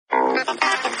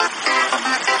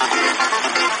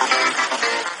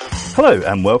Hello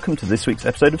and welcome to this week's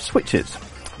episode of Switches,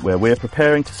 where we're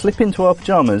preparing to slip into our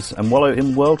pyjamas and wallow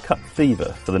in World Cup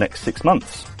fever for the next 6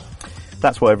 months.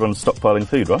 That's why everyone's stockpiling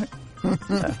food, right?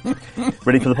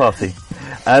 Ready for the party.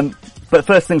 But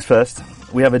first things first,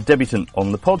 we have a debutant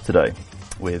on the pod today,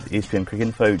 with ESPN Cricket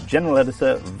Info General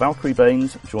Editor Valkyrie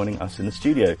Baines joining us in the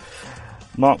studio.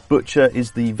 Mark Butcher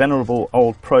is the venerable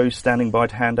old pro standing by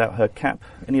to hand out her cap.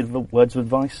 Any words of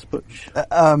advice, Butch?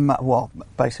 Well,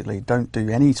 basically, don't do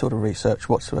any sort of research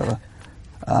whatsoever.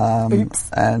 And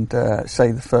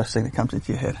say the first thing that comes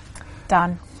into your head.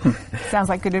 Done. Sounds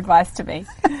like good advice to me.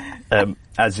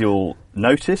 As you'll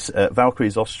notice,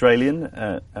 Valkyrie's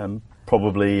Australian.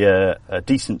 Probably a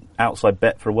decent outside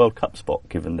bet for a World Cup spot,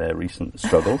 given their recent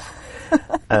struggles.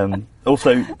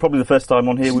 Also, probably the first time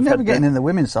on here we've never getting in the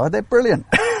women's side. They're brilliant.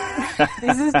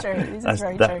 This is true. This is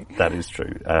very true. That is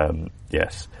true.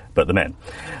 Yes, but the men.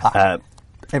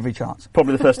 Every chance.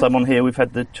 Probably the first time on here we've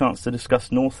had the chance to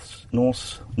discuss Norse.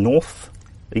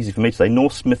 Easy for me to say.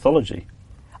 Norse mythology.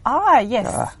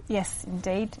 Yes, yes,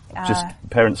 indeed. Just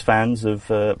parents fans of.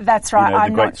 That's right.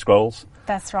 The Great Scrolls.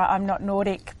 That's right. I'm not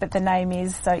Nordic, but the name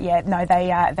is. So yeah, no,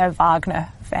 they're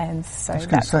Wagner fans. So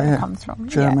that's where it comes from.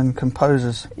 German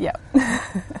composers. Yeah.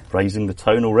 Raising the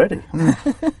tone already.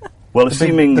 Well,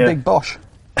 assuming the big Bosch.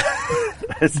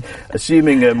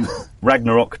 Assuming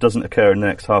Ragnarok doesn't occur in the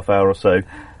next half hour or so,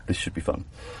 this should be fun.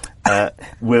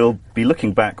 We'll be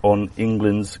looking back on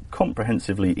England's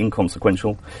comprehensively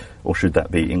inconsequential, or should that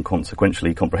be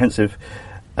inconsequentially comprehensive,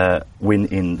 win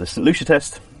in the St Lucia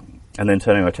Test, and then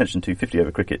turning our attention to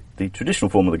 50-over cricket, the traditional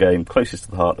form of the game closest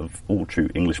to the heart of all true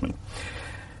Englishmen.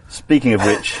 Speaking of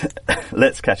which,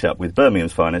 let's catch up with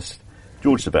Birmingham's finest,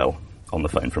 George Sabell, on the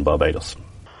phone from Barbados.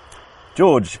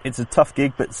 George, it's a tough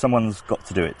gig, but someone's got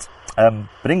to do it.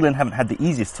 But England haven't had the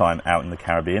easiest time out in the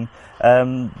Caribbean.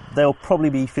 They'll probably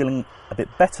be feeling a bit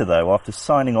better, though, after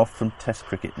signing off from Test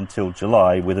cricket until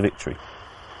July with a victory.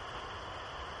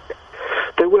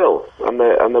 They will, and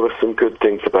there were some good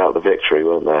things about the victory,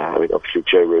 weren't there? I mean, obviously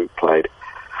Joe Root played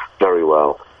very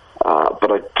well,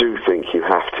 but I do think you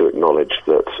have to acknowledge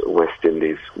that West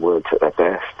Indies weren't at their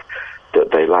best,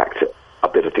 that they lacked a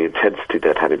bit of the intensity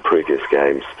they'd had in previous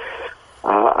games.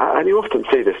 And you often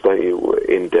see this, don't you,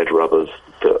 in dead rubbers,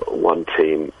 that one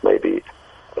team maybe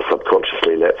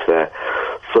subconsciously lets their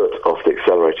foot off the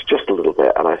accelerator just a little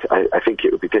bit, and I think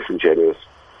it would be disingenuous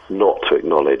not to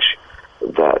acknowledge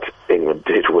that England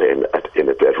did win in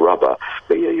a dead rubber.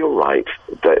 But yeah, you're right,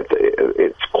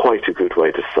 it's quite a good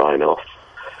way to sign off.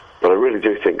 But I really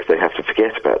do think they have to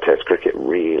forget about Test cricket,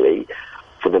 really,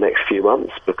 for the next few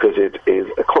months, because it is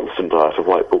a constant diet of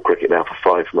white ball cricket now for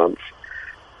 5 months.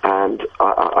 And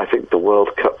I think the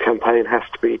World Cup campaign has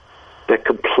to be their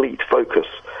complete focus.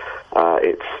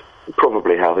 It's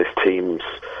probably how this team's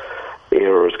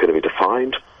era is going to be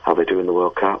defined, how they do in the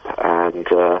World Cup, and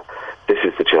this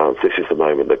is the chance, this is the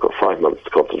moment. They've got 5 months to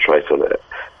concentrate on it,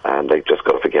 and they've just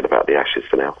got to forget about the Ashes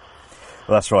for now.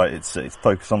 Well, that's right. It's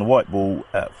focused on the white ball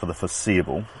for the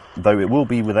foreseeable, though it will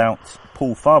be without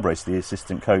Paul Farbrace, the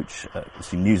assistant coach. We've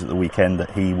seen news at the weekend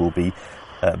that he will be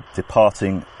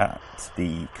departing at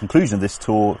the conclusion of this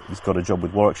tour. He's got a job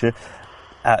with Warwickshire.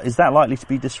 Is that likely to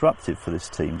be disruptive for this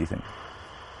team, do you think?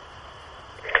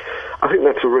 I think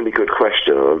that's a really good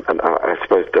question, and I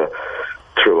suppose the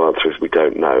true answer is we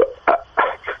don't know.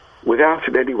 Without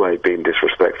in any way being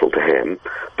disrespectful to him,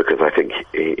 because I think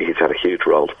he's had a huge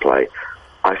role to play,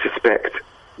 I suspect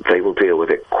they will deal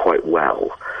with it quite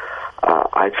well.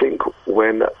 I think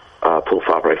when Paul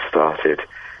Farbrace started,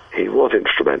 he was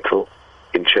instrumental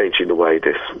in changing the way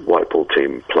this white ball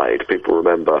team played. People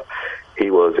remember he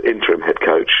was interim head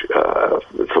coach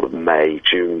sort of May,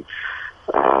 June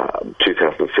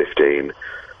 2015,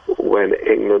 when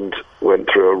England went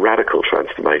through a radical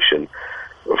transformation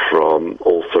from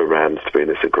also-rans to being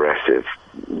this aggressive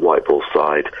white ball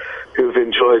side who have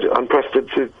enjoyed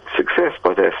unprecedented success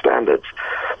by their standards.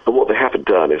 But what they haven't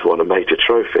done is won a major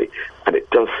trophy, and it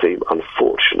does seem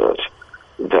unfortunate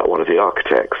that one of the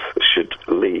architects should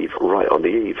leave right on the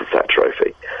eve of that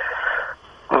trophy.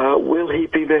 Will he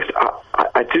be missed?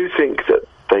 I do think that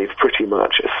they've pretty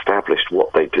much established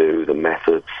what they do, the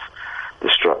methods, the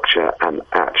structure, and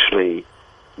actually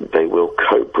they will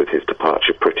cope with his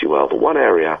departure pretty well. The one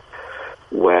area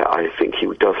where I think he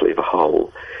does leave a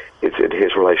hole is in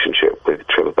his relationship with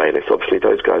Trevor Bayliss. Obviously,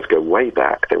 those guys go way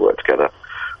back. They worked together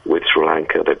with Sri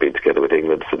Lanka. They've been together with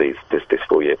England for this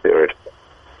 4-year period.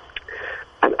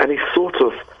 And he's sort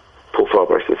of, Paul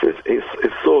Farbrace is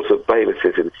sort of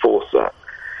Bayliss's enforcer.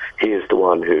 He is the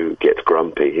one who gets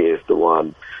grumpy. He is the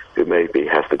one who maybe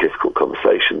has the difficult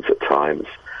conversations at times. times.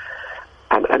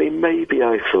 And he maybe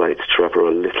isolates Trevor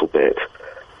a little bit.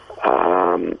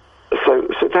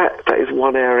 So that is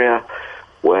one area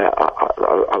where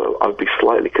I would be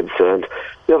slightly concerned.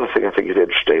 The other thing I think is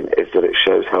interesting is that it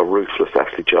shows how ruthless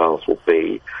Ashley Giles will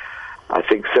be. I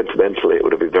think sentimentally it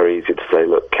would have been very easy to say,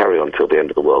 look, carry on till the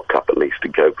end of the World Cup at least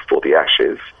and go before the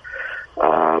Ashes.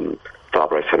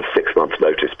 Farbrace had a 6-month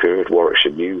notice period.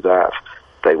 Warwickshire knew that.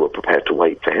 They were prepared to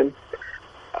wait for him.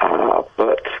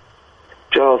 But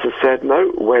Giles has said, no,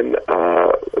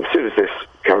 as soon as this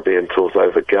Caribbean tour's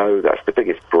over, go. That's the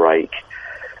biggest break.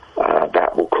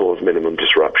 That will cause minimum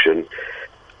disruption.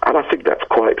 And I think that's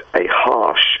quite a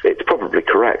harsh, it's probably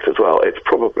correct as well, it's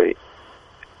probably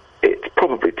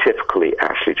typically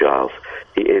Ashley Giles.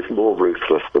 He is more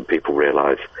ruthless than people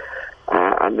realise.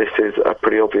 And this is a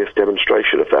pretty obvious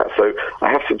demonstration of that. So I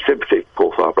have some sympathy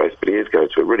for Paul Farbrace, but he is going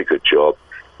to do a really good job.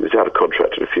 He was out of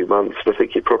contract in a few months, and I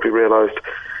think he probably realised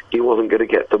he wasn't going to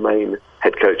get the main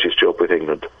head coach's job with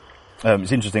England.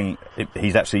 It's interesting,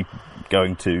 he's actually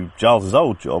going to Giles's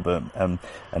old job and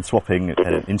swapping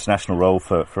an international role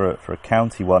for a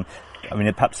county one. I mean,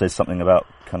 it perhaps says something about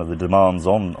kind of the demands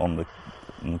on the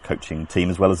coaching team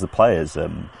as well as the players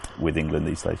with England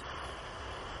these days.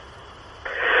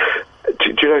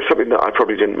 Do you know something that I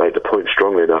probably didn't make the point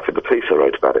strongly enough in the piece I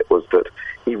wrote about it, was that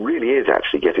he really is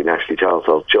actually getting Ashley Giles'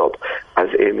 old job, as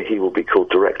in he will be called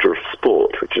Director of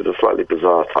Sport, which is a slightly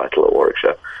bizarre title at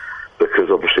Warwickshire, because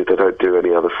obviously they don't do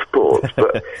any other sports.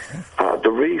 But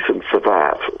the reason for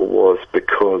that was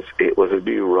because it was a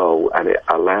new role and it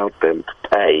allowed them to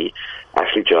pay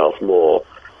Ashley Giles more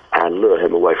and lure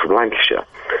him away from Lancashire.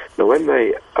 Now, when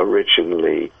they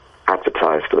originally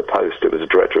advertised for the post, it was a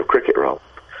Director of Cricket role,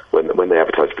 when they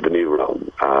advertised for the new role.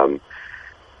 And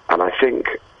I think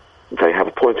they have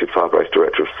appointed Farbrace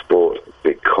Director of Sport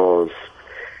because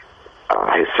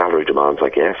his salary demands, I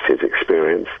guess, his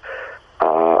experience,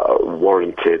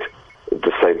 warranted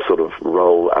the same sort of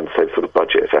role and same sort of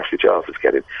budget as Ashley Giles is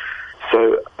getting.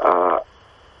 So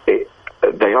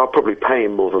they are probably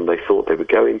paying more than they thought they were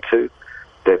going to.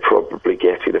 They're probably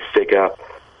getting a figure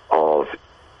of...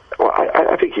 Well,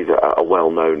 I think he's a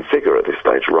well-known figure at this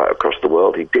stage right across the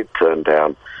world. He did turn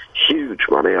down huge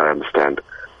money, I understand,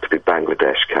 to be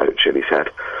Bangladesh coach, and he's had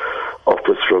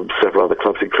offers from several other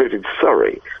clubs, including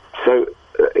Surrey. So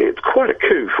it's quite a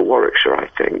coup for Warwickshire, I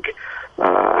think.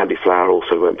 Andy Flower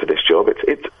also went for this job.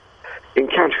 It's in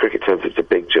county cricket terms, it's a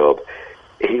big job.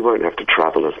 He won't have to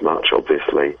travel as much,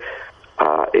 obviously.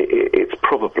 It's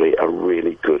probably a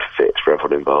really good fit for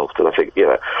everyone involved, and I think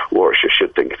Warwickshire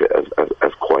should think of it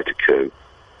as quite a coup.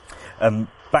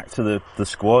 Back to the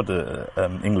squad,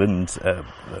 England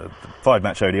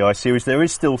 5-match ODI series. There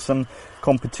is still some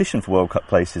competition for World Cup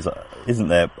places, isn't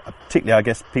there? Particularly, I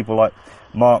guess, people like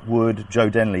Mark Wood, Joe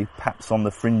Denley, perhaps on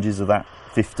the fringes of that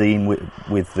 15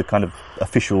 with the kind of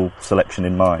official selection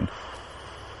in mind.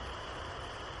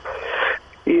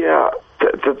 Yeah,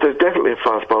 there's definitely a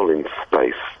fast bowling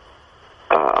space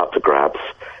up for grabs,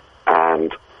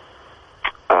 and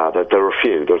there are a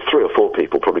few. There are 3 or 4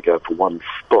 people probably going for one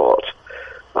spot,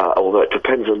 although it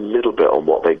depends a little bit on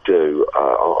what they do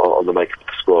on the makeup of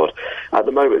the squad. At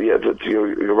the moment,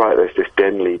 you're right, there's this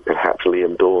Denley, perhaps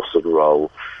Liam Dawson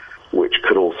role, which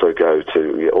could also go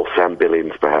to, or Sam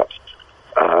Billings perhaps,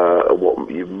 what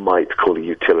you might call a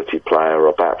utility player or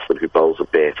a batsman who bowls a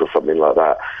bit or something like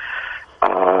that.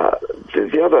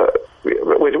 The other,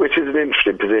 which is an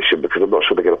interesting position because I'm not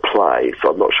sure they're going to play,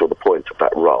 so I'm not sure the point of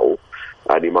that role,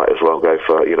 and you might as well go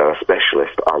for a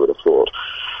specialist, I would have thought.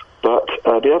 But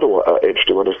the other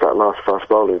interesting one is that last fast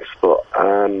bowling spot,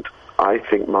 and I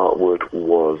think Mark Wood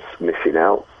was missing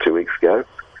out 2 weeks ago,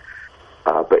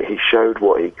 but he showed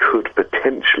what he could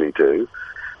potentially do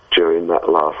during that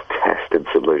last test in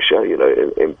St Lucia,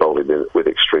 in bowling with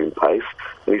extreme pace,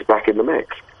 and he's back in the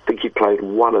mix. I think he played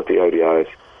one of the ODIs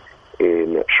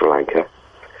in Sri Lanka,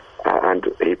 and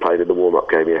he played in the warm-up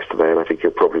game yesterday, and I think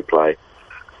he'll probably play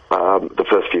the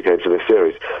first few games of this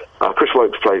series. Chris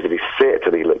Woakes plays and he's fit,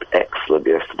 and he looked excellent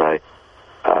yesterday.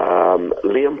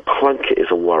 Liam Plunkett is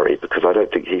a worry because I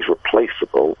don't think he's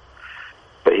replaceable,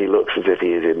 but he looks as if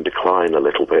he is in decline a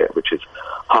little bit, which is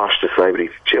harsh to say, but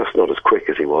he's just not as quick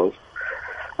as he was.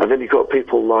 And then you've got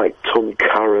people like Tom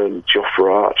Curran,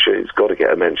 Jofra Archer, who's got to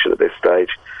get a mention at this stage,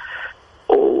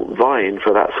 all vying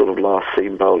for that sort of last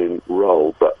seam bowling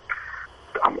role. But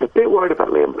I'm a bit worried about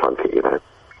Liam Plunkett,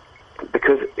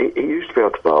 because he used to be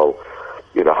able to bowl,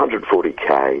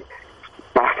 140k,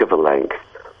 back of a length,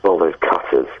 bowl those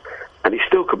cutters, and he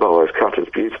still can bowl those cutters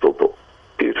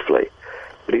beautifully,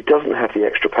 but he doesn't have the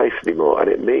extra pace anymore, and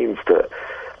it means that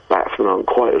batsmen aren't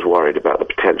quite as worried about the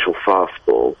potential fast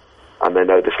ball and they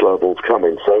know the slow ball's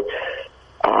coming. So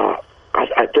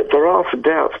there are some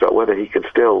doubts about whether he can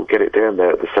still get it down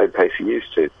there at the same pace he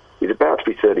used to. He's about to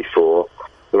be 34.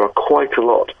 There are quite a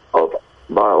lot of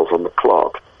miles on the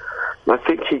clock. And I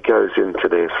think he goes into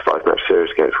this 5-match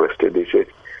series against West Indies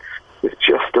with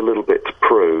just a little bit to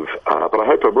prove. But I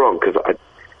hope I'm wrong, because I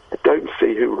don't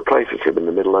see who replaces him in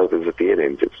the middle overs of the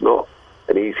innings. It's not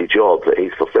an easy job that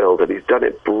he's fulfilled, and he's done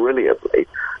it brilliantly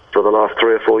for the last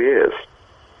 3 or 4 years.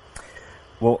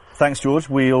 Well, thanks, George.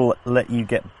 We'll let you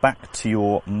get back to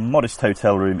your modest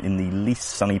hotel room in the least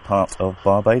sunny part of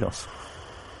Barbados.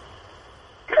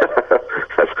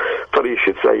 That's funny you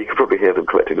should say. You can probably hear them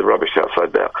collecting the rubbish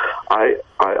outside now.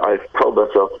 I told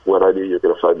myself when I knew you were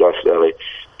going to phone nice and early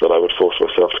that I would force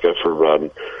myself to go for a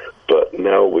run, but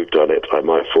now we've done it, I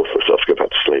might force myself to go back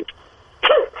to sleep.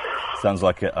 Sounds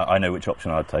like I know which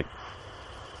option I'd take.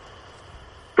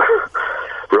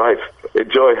 Right.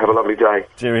 Enjoy. Have a lovely day.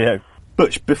 Cheerio.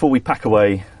 Butch, before we pack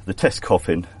away the test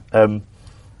coffin,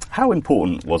 how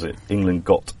important was it England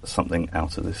got something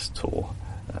out of this tour?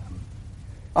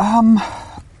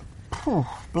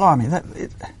 Blimey,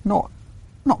 not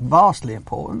vastly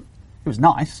important. It was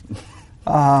nice.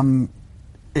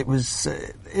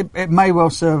 It may well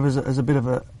serve as a bit of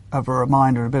a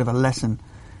reminder, a bit of a lesson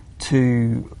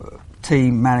to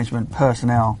team management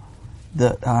personnel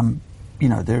that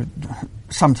there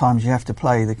sometimes you have to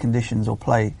play the conditions or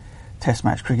play Test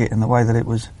match cricket in the way that it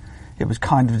was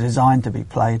kind of designed to be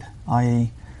played,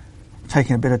 i.e.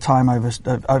 taking a bit of time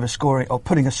over scoring or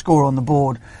putting a score on the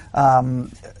board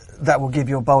that will give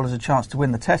your bowlers a chance to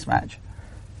win the Test match.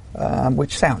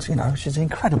 Which sounds, which is an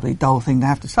incredibly dull thing to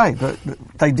have to say, but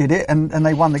they did it and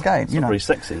they won the game. It's not very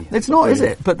sexy. It's not, is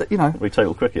it? But very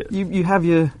total cricket. You have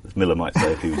your. As Miller might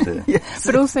say if he was here. Yes.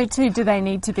 But also too, do they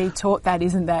need to be taught that?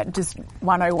 Isn't that just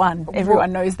 101?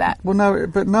 Everyone knows that. Well, no,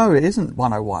 it isn't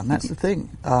 101. That's the thing.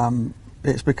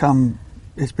 It's become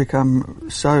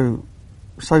so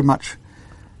much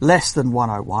less than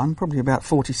 101, probably about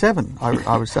 47,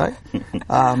 I would say,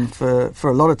 for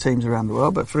a lot of teams around the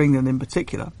world, but for England in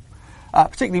particular.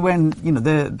 Particularly when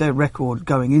their record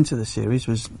going into the series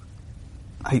was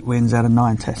 8 wins out of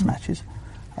 9 Test matches,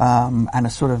 and a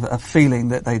sort of a feeling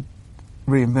that they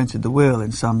reinvented the wheel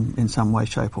in some way,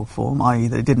 shape, or form. I.e.,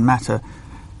 that it didn't matter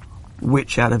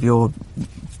which out of your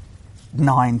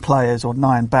 9 players or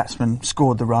 9 batsmen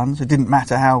scored the runs. It didn't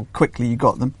matter how quickly you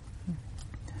got them,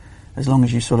 as long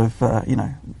as you sort of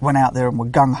went out there and were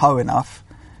gung ho enough,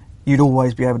 you'd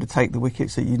always be able to take the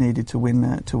wickets that you needed to win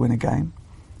a game.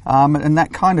 And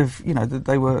that kind of,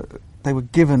 they were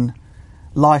given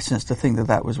license to think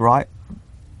that was right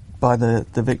by the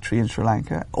victory in Sri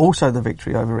Lanka. Also the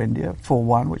victory over India,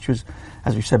 4-1, which was,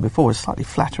 as we said before, was slightly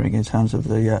flattering in terms of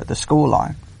the score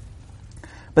line.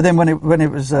 But then when it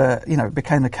was, it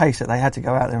became the case that they had to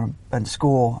go out there and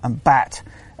score and bat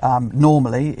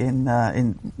normally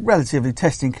in relatively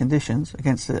testing conditions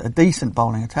against a decent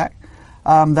bowling attack,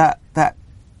 that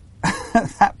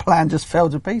that plan just fell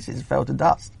to pieces, fell to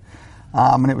dust.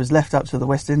 And it was left up to the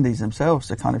West Indies themselves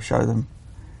to kind of show them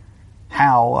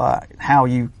how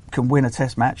you can win a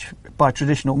Test match by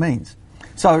traditional means.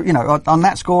 So, on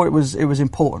that score, it was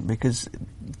important because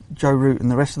Joe Root and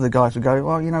the rest of the guys would go,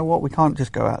 well, you know what, we can't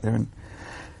just go out there and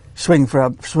swing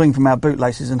from our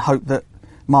bootlaces and hope that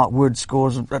Mark Wood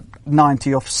scores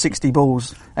 90 off 60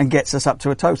 balls and gets us up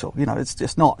to a total.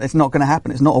 It's not going to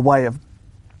happen. It's not a way of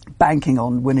banking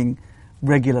on winning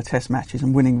regular Test matches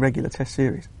and winning regular Test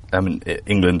series.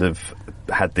 England have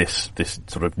had this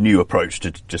sort of new approach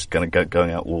to just going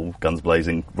out all guns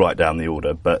blazing right down the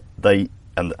order, but they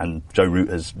and Joe Root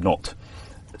has not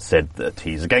said that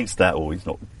he's against that or he's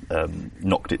not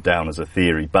knocked it down as a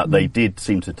theory, but they did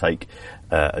seem to take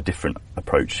a different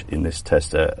approach in this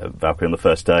Test. Valkyrie on the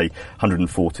first day,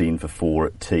 114 for 4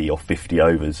 at tea off 50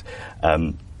 overs,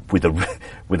 with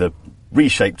a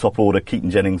reshaped top order.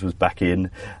 Keaton Jennings was back in,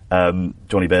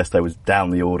 Johnny Bairstow was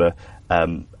down the order,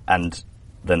 and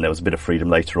then there was a bit of freedom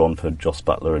later on for Jos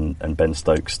Buttler and Ben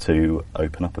Stokes to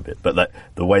open up a bit. But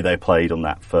the way they played on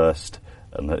that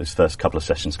those first couple of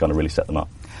sessions kind of really set them up.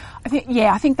 I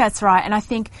think that's right. And I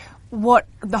think what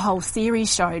the whole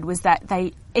series showed was that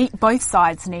both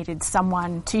sides needed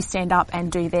someone to stand up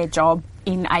and do their job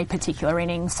in a particular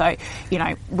inning. So,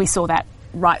 we saw that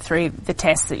right through the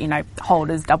Tests that,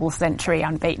 Holder's double century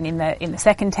unbeaten in the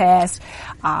second Test.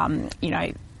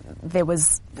 There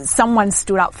was someone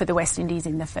stood up for the West Indies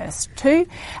in the first 2,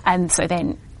 and so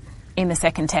then in the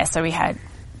second Test, so we had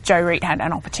Joe Root had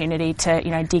an opportunity to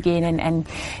dig in and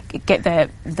get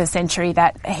the century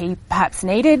that he perhaps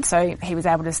needed, so he was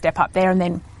able to step up there, and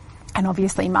then And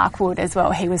obviously Mark Wood as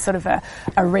well, he was sort of a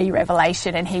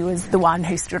re-revelation, and he was the one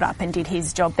who stood up and did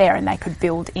his job there, and they could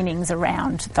build innings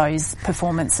around those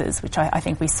performances, which I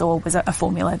think we saw was a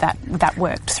formula that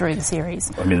worked through the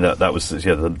series. I mean, that was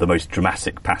the most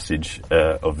dramatic passage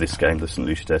of this game, the St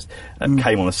Lucia Test.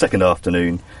 Came on a second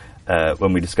afternoon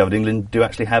when we discovered England do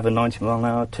actually have a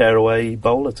 90-mile-an-hour tearaway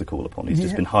bowler to call upon. He's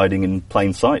just been hiding in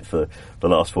plain sight for the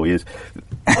last 4 years.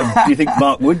 Do you think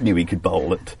Mark Wood knew he could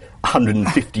bowl at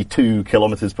 152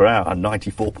 kilometres per hour and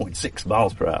 94.6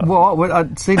 miles per hour? Well,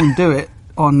 I'd seen him do it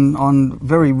on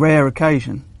very rare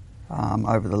occasion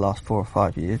over the last 4 or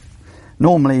 5 years.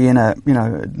 Normally in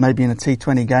maybe in a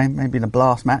T20 game, maybe in a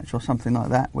blast match or something like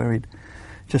that, where he'd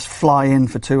just fly in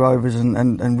for 2 overs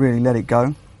and really let it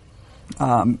go.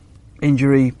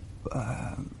 Injury,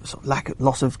 sort of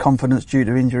loss of confidence due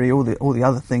to injury, all the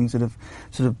other things that have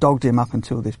sort of dogged him up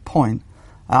until this point,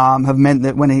 have meant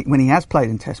that when he has played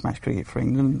in Test match cricket for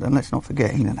England, and let's not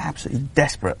forget, England are absolutely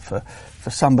desperate for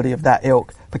somebody of that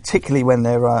ilk, particularly when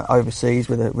they're overseas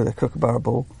with a Kookaburra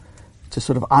ball, to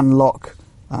sort of unlock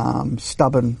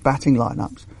stubborn batting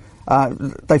lineups.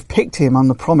 They've picked him on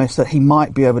the promise that he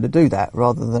might be able to do that,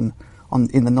 rather than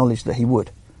in the knowledge that he would.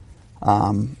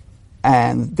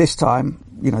 And this time,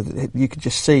 you could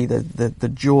just see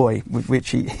the joy with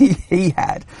which he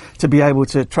had to be able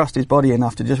to trust his body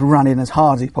enough to just run in as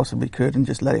hard as he possibly could and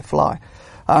just let it fly.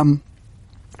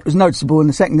 It was noticeable in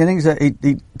the second innings that he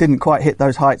didn't quite hit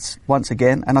those heights once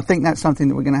again, and I think that's something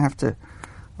that we're going to have to,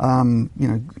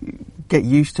 get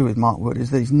used to with Mark Wood,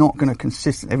 is that he's not going to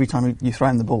consistent every time you throw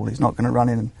him the ball. He's not going to run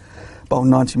in and bowl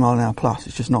 90 mile an hour plus.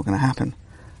 It's just not going to happen.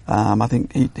 I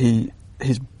think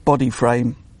his body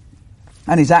frame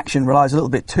and his action relies a little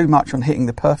bit too much on hitting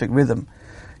the perfect rhythm.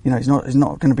 He's not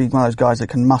going to be one of those guys that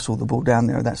can muscle the ball down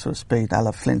there at that sort of speed, a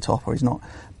la Flintoff, or he's not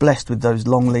blessed with those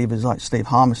long levers like Steve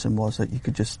Harmison was, that you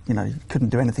could just, you couldn't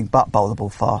do anything but bowl the ball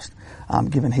fast,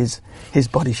 given his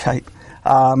body shape.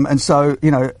 And so,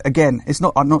 again,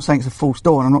 I'm not saying it's a false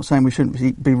dawn. I'm not saying we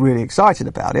shouldn't be really excited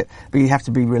about it, but you have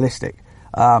to be realistic,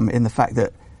 in the fact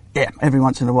that, every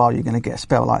once in a while you're going to get a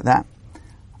spell like that.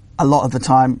 A lot of the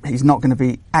time he's not going to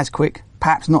be as quick,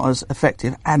 perhaps not as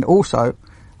effective, and also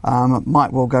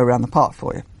might well go around the park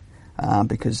for you,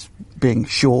 because being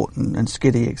short and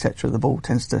skiddy, etc., the ball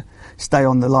tends to stay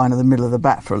on the line of the middle of the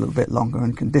bat for a little bit longer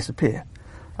and can disappear.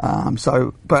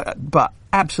 But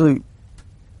absolute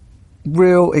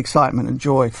real excitement and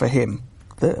joy for him,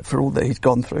 for all that he's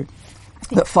gone through,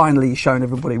 that finally he's shown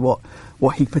everybody what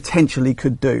he potentially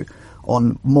could do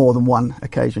on more than one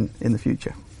occasion in the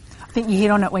future. I think you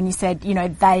hit on it when you said,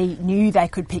 they knew they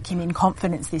could pick him in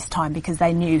confidence this time because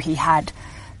they knew he had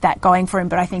that going for him.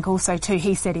 But I think also, too,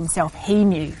 he said himself he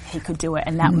knew he could do it,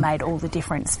 and that made all the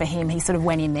difference for him. He sort of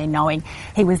went in there knowing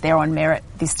he was there on merit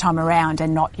this time around,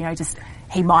 and not, just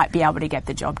he might be able to get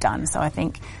the job done. So I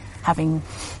think having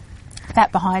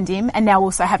that behind him, and now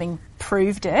also having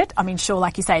proved it. I mean, sure,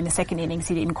 like you say, in the second innings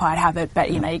he didn't quite have it, but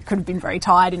he could have been very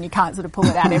tired, and you can't sort of pull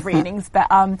it out every innings. But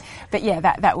yeah,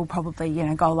 that will probably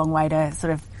go a long way to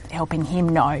sort of helping him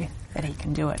know that he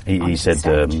can do it. He said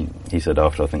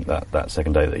after, I think, that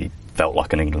second day, that he felt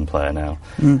like an England player now.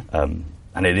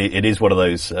 And it is one of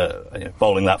those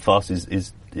bowling that fast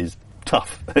is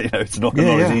tough. It's not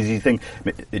an easy thing.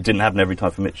 It didn't happen every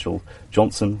time for Mitchell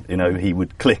Johnson. He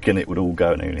would click and it would all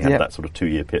go, and he had that sort of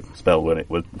 2-year pit spell when it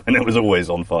was always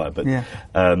on fire. But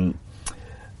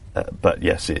but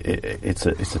yes, it's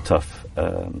a tough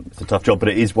job. But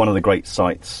it is one of the great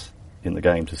sights in the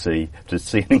game to see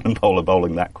an England bowler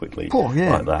bowling that quickly.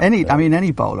 Like that.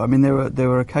 Any bowler. I mean, there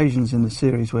were occasions in the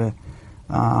series where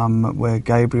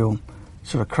Gabriel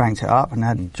sort of cranked it up and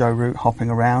had Joe Root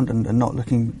hopping around and not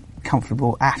looking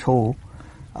comfortable at all.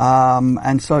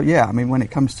 And so, when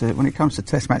it comes to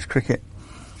Test match cricket,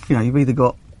 you've either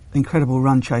got incredible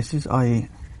run chasers, i.e.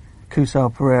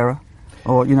 Kusal Perera,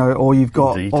 or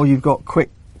you've got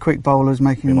quick bowlers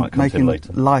making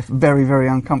life very, very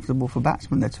uncomfortable for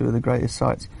batsmen. They're two of the greatest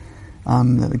sights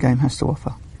that the game has to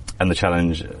offer. And the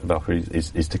challenge, Valkyrie,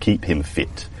 is to keep him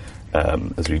fit.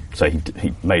 As we say,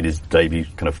 he made his debut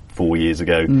kind of 4 years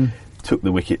ago, took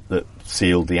the wicket that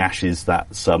sealed the Ashes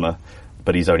that summer,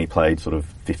 but he's only played sort of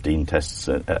 15 tests,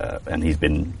 and he's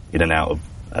been in and out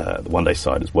of the one-day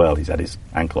side as well. He's had his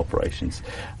ankle operations,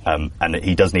 and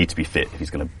he does need to be fit if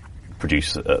he's going to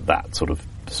produce that sort of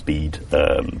speed,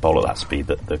 bowler that speed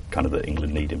that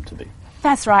England need him to be.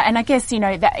 That's right, and I guess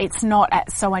that it's not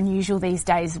so unusual these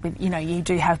days. With you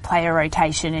do have player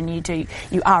rotation, and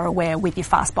you are aware with your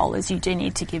fast bowlers you do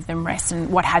need to give them rest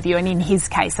and what have you. And in his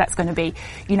case, that's going to be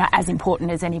as important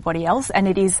as anybody else. And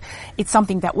it's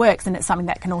something that works, and it's something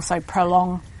that can also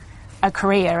prolong a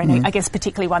career, and I guess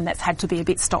particularly one that's had to be a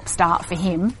bit stop-start for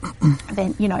him,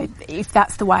 then, you know, if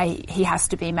that's the way he has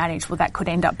to be managed, well, that could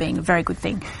end up being a very good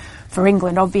thing for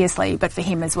England, obviously, but for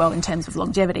him as well in terms of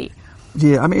longevity.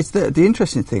 Yeah, I mean, it's the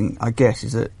interesting thing, I guess,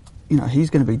 is that, you know, he's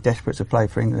going to be desperate to play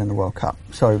for England in the World Cup.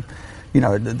 So, you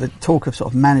know, the talk of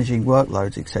sort of managing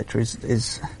workloads, etc.,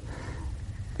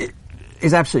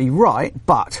 is absolutely right,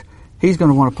 but he's going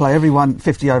to want to play every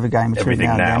 50-over game between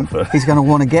now and then. He's going to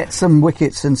want to get some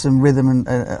wickets and some rhythm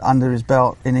under his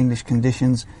belt in English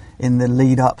conditions in the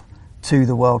lead-up to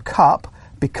the World Cup,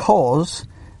 because,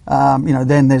 you know,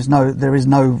 then there is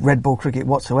no red ball cricket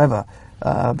whatsoever,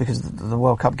 because the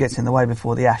World Cup gets in the way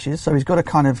before the Ashes. So he's got to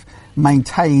kind of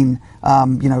maintain,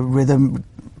 you know, rhythm,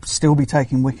 still be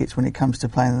taking wickets when it comes to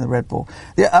playing in the red ball.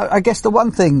 I guess the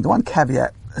one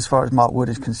caveat as far as Mark Wood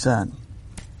is concerned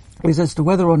is as to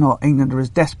whether or not England are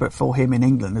as desperate for him in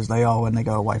England as they are when they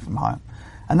go away from home.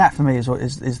 And that for me is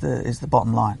the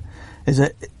bottom line. Is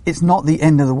that it's not the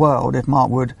end of the world if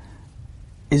Mark Wood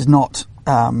is not,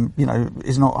 you know,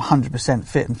 is not 100%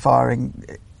 fit and firing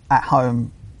at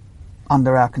home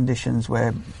under our conditions,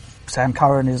 where Sam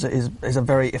Curran is a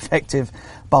very effective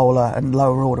bowler and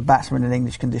lower order batsman in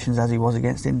English conditions, as he was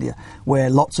against India, where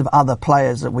lots of other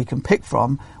players that we can pick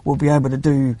from will be able to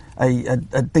do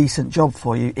a decent job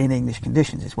for you in English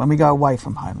conditions. It's when we go away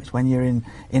from home, it's when you're in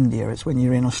India, it's when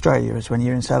you're in Australia, it's when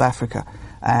you're in South Africa,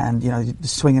 and, you know, the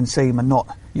swing and seam are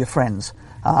not your friends,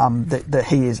 that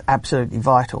he is absolutely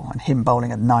vital, and him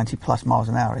bowling at 90 plus miles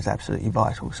an hour is absolutely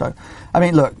vital. So, I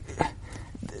mean, look,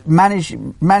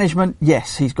 management,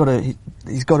 yes, he's got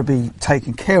to be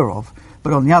taken care of.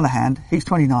 But on the other hand, he's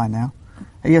 29 now.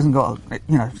 He hasn't got,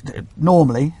 you know,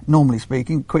 normally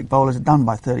speaking, quick bowlers are done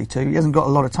by 32. He hasn't got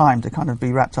a lot of time to kind of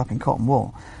be wrapped up in cotton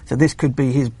wool. So this could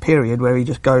be his period where he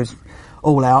just goes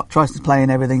all out, tries to play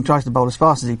in everything, tries to bowl as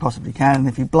fast as he possibly can, and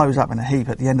if he blows up in a heap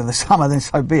at the end of the summer, then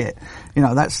so be it. You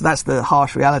know, that's the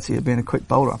harsh reality of being a quick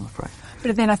bowler, I'm afraid.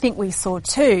 But then I think we saw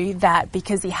too that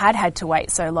because he had to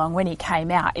wait so long, when he came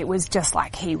out, it was just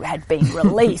like he had been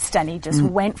released and he just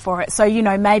went for it. So, you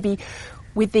know, maybe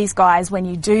with these guys, when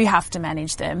you do have to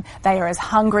manage them, they are as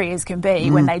hungry as can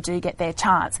be when they do get their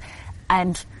chance.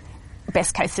 And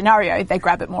best case scenario, they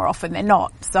grab it more often than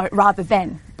not. So rather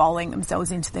than bowling themselves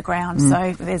into the ground.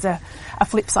 So there's a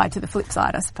flip side to the flip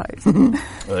side, I suppose.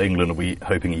 England will be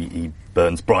hoping he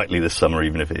burns brightly this summer,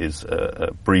 even if it is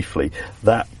briefly.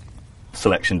 That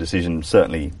selection decision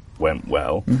certainly went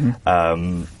well.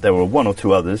 There were one or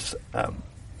two others,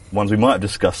 ones we might have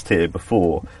discussed here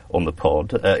before on the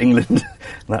pod. England,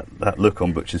 that look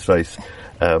on Butcher's face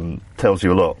tells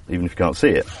you a lot, even if you can't see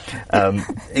it.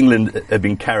 England have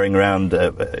been carrying around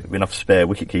enough spare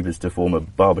wicketkeepers to form a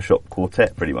barbershop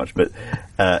quartet, pretty much. But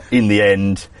in the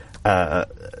end,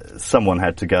 someone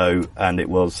had to go, and it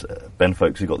was Ben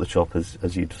Foakes who got the chop,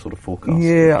 as you'd sort of forecast.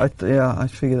 Yeah, I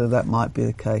figured that might be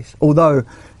the case. Although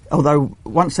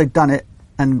once they'd done it,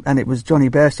 and it was Johnny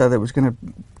Bairstow that was going to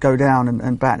go down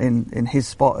and bat in his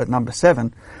spot at number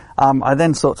 7, I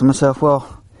then thought to myself,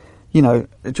 well, you know,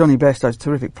 Johnny Bairstow's a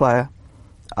terrific player.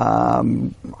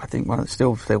 I think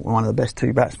still one of the best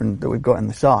 2 batsmen that we've got in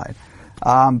the side.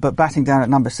 But batting down at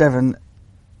number 7,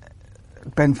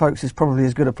 Ben Foakes is probably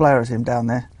as good a player as him down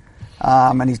there.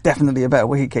 And he's definitely a better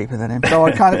wicketkeeper than him. So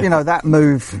I kind of, you know, that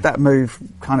move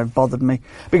kind of bothered me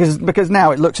because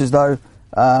now it looks as though,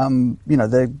 you know,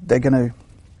 they're going to.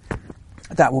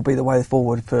 That will be the way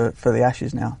forward for the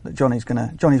Ashes now. That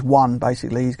Johnny's won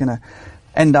basically. He's going to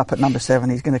end up at number 7.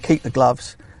 He's going to keep the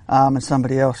gloves, and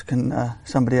somebody else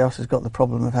has got the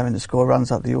problem of having to score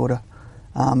runs up the order,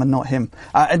 and not him.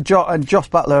 And Josh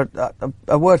Buttler,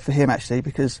 a word for him actually,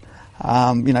 because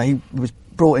you know, he was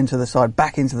brought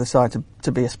back into the side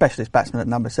to be a specialist batsman at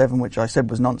number 7, which I said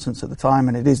was nonsense at the time,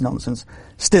 and it is nonsense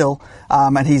still.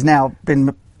 And he's now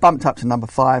been bumped up to number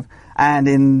 5, and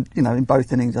in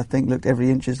both innings, I think looked every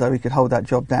inch as though he could hold that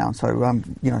job down. So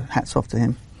you know, hats off to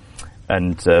him.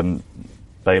 And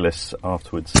Bayliss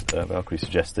afterwards, Valkyrie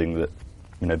suggesting that,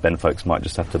 you know, Ben Foakes might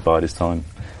just have to bide his time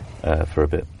for a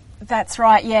bit. That's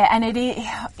right, yeah, and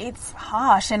it's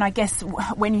harsh, and I guess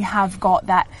when you have got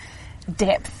that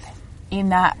depth in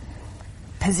that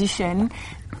position,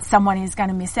 someone is going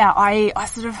to miss out.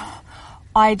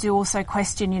 I do also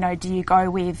question, you know, do you go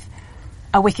with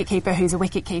a wicketkeeper who's a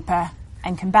wicketkeeper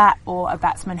and can bat, or a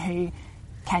batsman who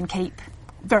can keep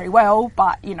very well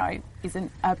but, you know,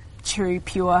 isn't a true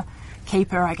pure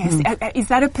keeper, I guess. Is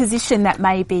that a position that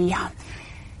maybe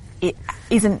it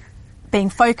isn't being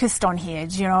focused on here?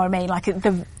 Do you know what I mean? Like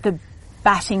the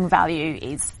batting value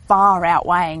is far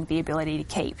outweighing the ability to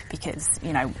keep, because,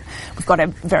 you know, we've got a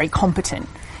very competent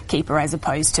keeper as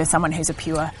opposed to someone who's a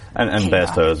pure And keeper.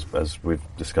 Bairstow, as we've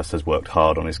discussed, has worked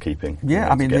hard on his keeping. Yeah,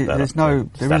 I mean, there's no...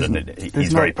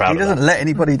 He's very proud of that. He doesn't let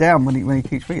anybody down when he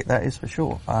keeps wicket, that is for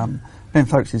sure. Ben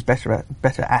Foakes is better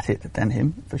at it than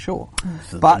him, for sure.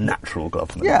 This is But the natural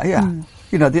government. Yeah.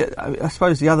 You know, I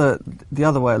suppose the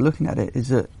other way of looking at it is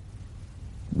that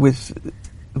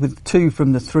with two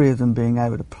from the three of them being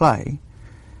able to play,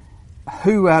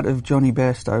 who out of Johnny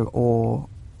Bairstow or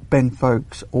Ben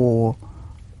Foakes or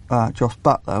Josh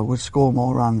Buttler would score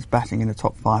more runs batting in the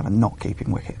top 5 and not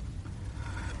keeping wicket?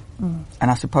 And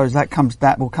I suppose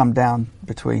that will come down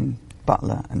between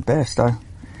Buttler and Bairstow,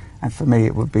 and for me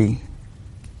it would be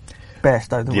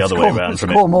Bairstow that The would other way around from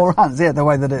score it. more runs. Yeah, the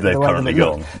way that They're currently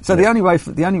gone. So the only way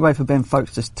for Ben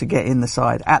Foakes just to get in the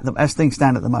side as things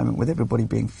stand at the moment, with everybody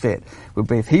being fit, would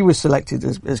be if he was selected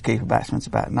as keeper batsman, it's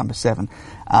about number 7,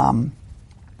 and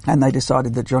they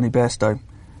decided that Johnny Bairstow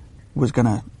was going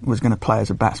to play as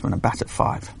a batsman and bat at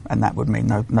 5, and that would mean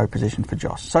no position for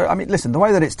Josh. So I mean, listen, the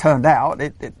way that it's turned out,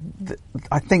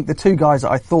 I think the two guys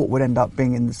that I thought would end up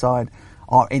being in the side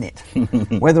are in it.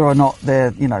 Whether or not they're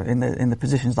in the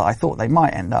positions that I thought they might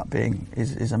end up being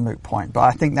is a moot point. But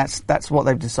I think that's what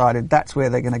they've decided. That's where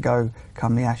they're going to go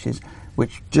come the Ashes,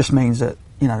 which just means that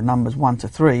numbers 1 to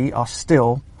 3 are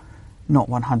still not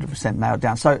 100% nailed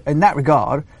down. So in that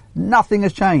regard, nothing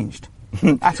has changed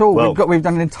at all. Well, We've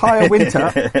done an entire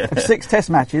winter of 6 Test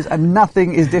matches, and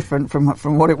nothing is different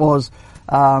from what it was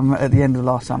at the end of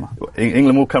last summer.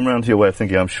 England will come round to your way of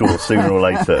thinking, I'm sure, sooner or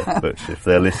later, but if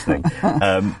they're listening.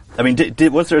 I mean,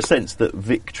 was there a sense that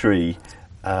victory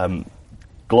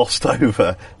glossed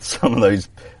over some of those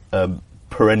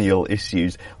perennial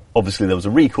issues? Obviously, there was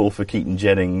a recall for Keaton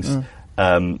Jennings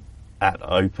at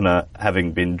opener,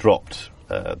 having been dropped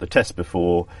the Test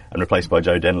before and replaced by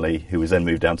Joe Denley, who was then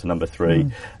moved down to number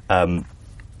 3.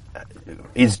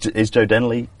 Is Joe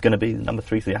Denley going to be number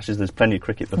 3 for the Ashes? There's plenty of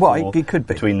cricket before. Well, he could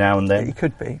be. Between now and then. He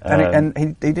could be, and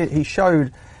he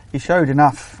showed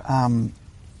enough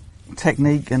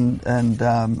technique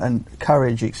and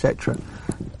courage, etc.,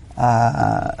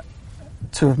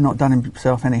 to have not done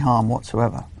himself any harm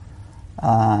whatsoever.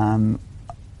 And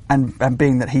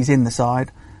being that he's in the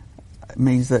side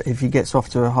means that if he gets off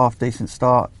to a half decent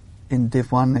start in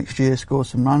Div 1 next year, scores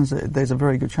some runs, there's a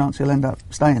very good chance he'll end up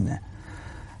staying there.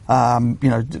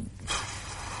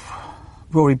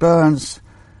 Rory Burns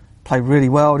played really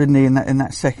well, didn't he, in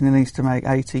that second innings to make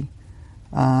 80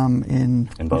 in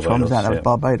Barbados, which one was that? That was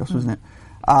Barbados, wasn't it?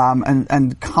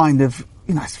 And kind of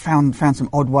found some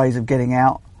odd ways of getting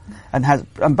out, and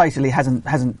basically hasn't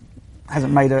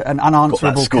made an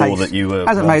unanswerable score case. That you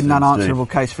hasn't made an unanswerable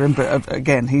case for him, but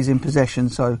again, he's in possession,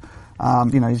 so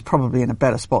he's probably in a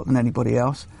better spot than anybody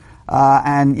else.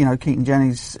 And Keaton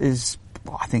Jennings is.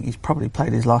 Well, I think he's probably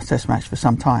played his last Test match for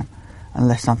some time,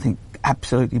 unless something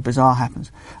absolutely bizarre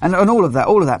happens. And all of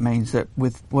that means that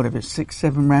with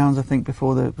 6-7 rounds, I think,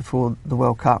 before the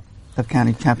World Cup of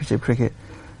County Championship cricket,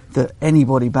 that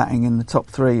anybody batting in the top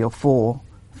 3 or 4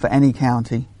 for any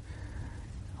county,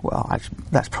 well, actually,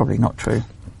 that's probably not true.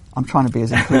 I'm trying to be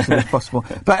as inclusive as possible,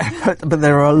 but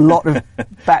there are a lot of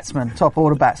batsmen, top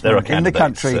order batsmen in the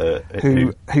country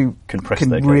who can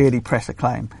really press a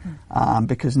claim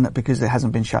because it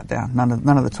hasn't been shut down.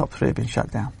 None of the top 3 have been shut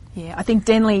down. Yeah, I think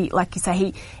Denley, like you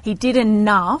say, he did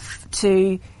enough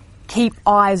to keep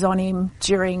eyes on him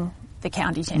during the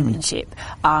county championship,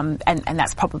 and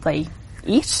that's probably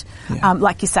it. Yeah.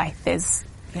 Like you say, there's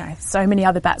so many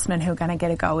other batsmen who are going to get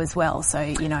a go as well. So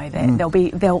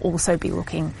they'll also be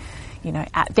looking,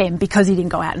 at them because he didn't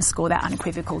go out and score that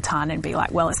unequivocal ton and be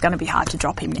like, well, it's going to be hard to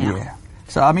drop him now. Yeah.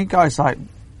 So I mean, guys like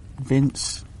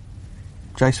Vince,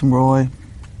 Jason Roy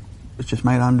has just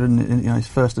made 100 in his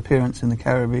first appearance in the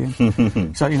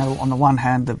Caribbean. So on the one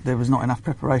hand, there was not enough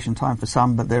preparation time for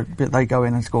some, but they go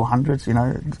in and score hundreds. Who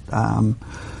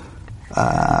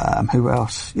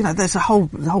else? There's a whole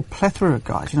plethora of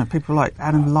guys. People like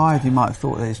Adam Lyth, you might have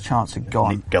thought that his chance had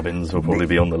gone. Nick Gubbins will probably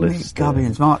be on the list. Nick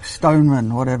Gubbins, Mark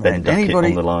Stoneman, whatever. Ben Duckett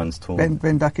on the Lions tour.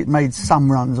 Ben Duckett made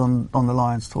some runs on the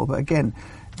Lions tour, but again,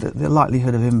 the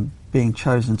likelihood of him being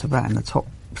chosen to bat in the top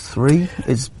 3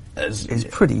 is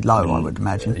pretty low, I would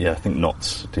imagine. Yeah, I think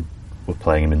Notts were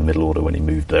playing him in the middle order when he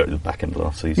moved there at the back end of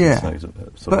last season. Yeah,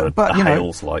 so but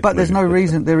Hales-like. But there's no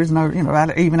reason. There is no.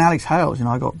 Even Alex Hales.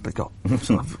 I got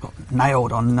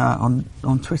nailed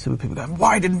on Twitter with people going,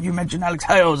 "Why didn't you mention Alex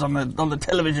Hales on the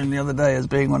television the other day as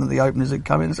being one of the openers that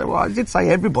come in?" And say, "Well, I did say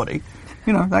everybody.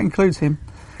 That includes him."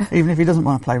 Even if he doesn't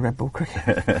want to play red ball cricket.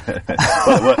 Well,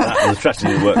 that was a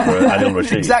strategy that worked for Adil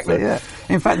Rashid. Exactly, yeah.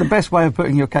 In fact, the best way of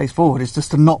putting your case forward is just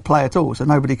to not play at all, so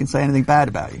nobody can say anything bad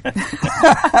about you.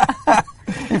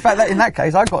 In fact, in that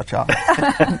case, I got a chance.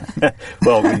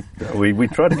 Well, we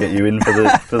tried to get you in for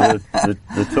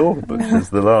the tour, but as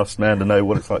the last man to know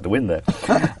what it's like to win there.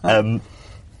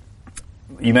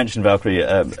 You mentioned Valkyrie,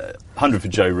 100 for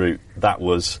Joe Root. That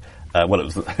was it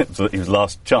was his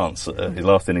last chance, his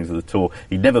last innings of the tour.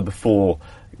 He'd never before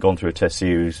gone through a Test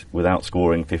series without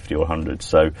scoring 50 or 100.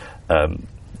 So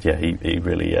he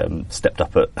really stepped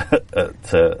up at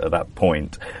that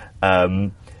point.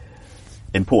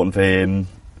 Important for him,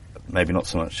 maybe not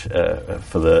so much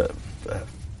for the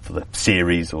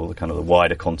series or the kind of the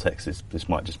wider context. This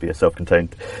might just be a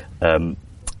self-contained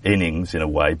innings in a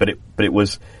way, but it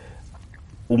was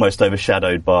almost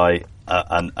overshadowed by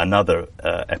another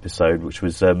episode, which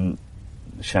was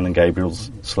Shannon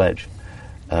Gabriel's sledge,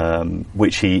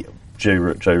 which Joe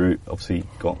Root obviously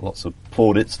got lots of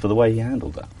plaudits for the way he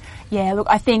handled that. Yeah, look,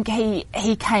 I think he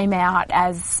came out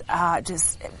as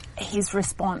just his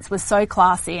response was so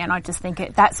classy, and I just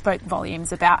think that spoke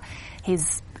volumes about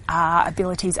his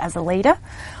abilities as a leader.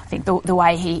 I think the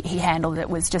way he handled it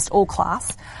was just all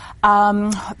class.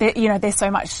 There's so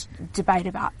much debate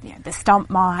about the stump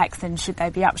mics and should they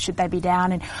be up, should they be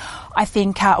down, and I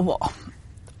think I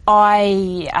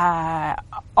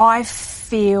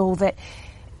feel that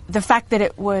the fact that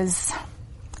it was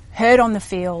heard on the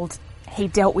field, he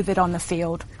dealt with it on the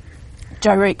field.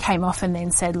 Joe Root came off and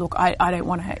then said, look, I don't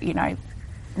want to,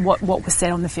 what was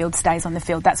said on the field stays on the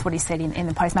field. That's what he said in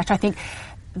the post-match. I think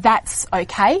that's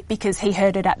okay because he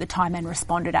heard it at the time and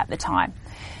responded at the time.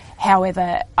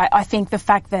 However, I think the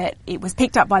fact that it was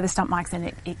picked up by the stump mics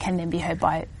and it can then be heard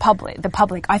by the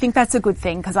public, I think that's a good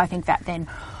thing because I think that then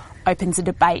opens a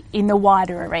debate in the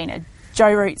wider arena.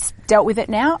 Joe Root's dealt with it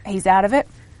now. He's out of it.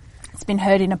 It's been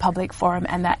heard in a public forum,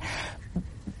 and that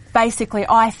basically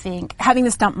I think having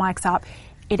the stump mics up,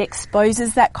 it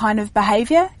exposes that kind of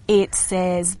behaviour. It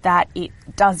says that it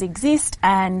does exist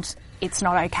and it's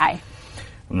not okay.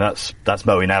 And that's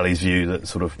Moeen Ali's view, that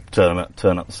sort of turn up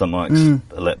the stump mics,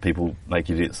 let people make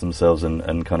idiots themselves,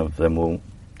 and kind of then we'll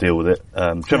deal with it.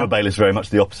 Trevor Bayliss very much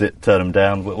the opposite, turn them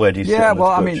down. Where do you sit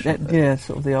on this push?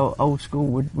 Sort of the old school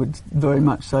would very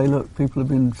much say, look, people have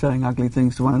been saying ugly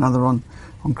things to one another on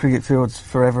cricket fields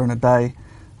forever and a day,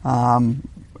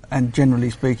 and generally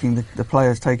speaking, the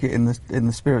players take it in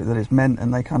the spirit that it's meant,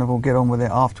 and they kind of all get on with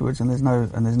it afterwards, and there's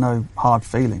no hard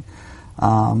feeling.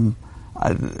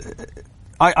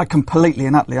 I completely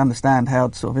and utterly understand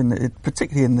how sort of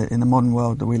particularly in the modern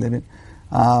world that we live in,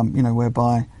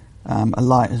 whereby a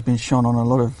light has been shone on a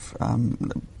lot of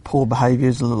poor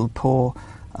behaviours, a little poor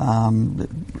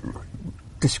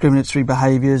discriminatory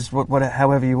behaviours,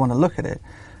 however you want to look at it,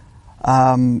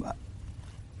 and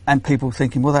people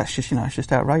thinking, well, that's just it's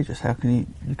just outrageous. How can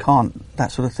you can't,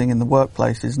 that sort of thing in the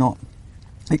workplace is not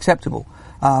acceptable.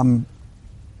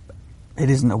 It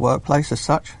isn't a workplace as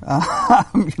such.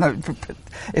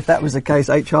 If that was the case,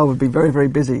 HR would be very, very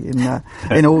busy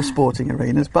in all sporting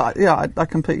arenas. But yeah, I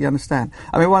completely understand.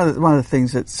 I mean, one of the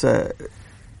things that's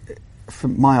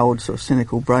from my old sort of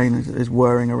cynical brain is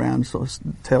whirring around, sort of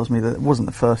tells me that it wasn't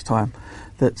the first time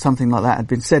that something like that had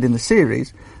been said in the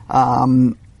series.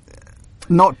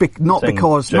 Not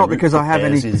because I have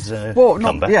any.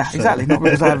 Exactly. Not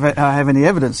because I have any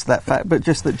evidence to that fact, but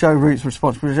just that Joe Root's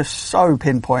response was just so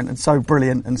pinpoint and so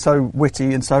brilliant and so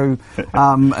witty and so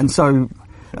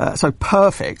so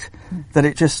perfect that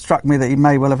it just struck me that he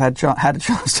may well have had a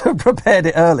chance to have prepared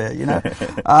it earlier.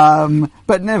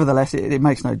 But nevertheless, it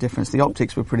makes no difference. The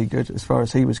optics were pretty good as far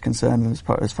as he was concerned, and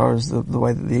as far as the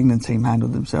way that the England team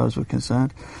handled themselves were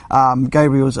concerned.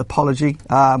 Gabriel's apology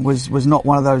was not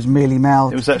one of those mealy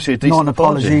mouthed. It was actually a decent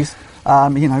non-apologies.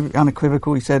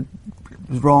 Unequivocal. He said it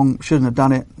was wrong, shouldn't have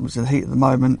done it. It was the heat of the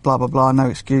moment. Blah blah blah. No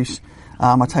excuse.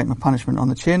 I take my punishment on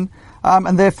the chin,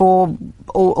 and therefore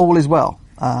all is well.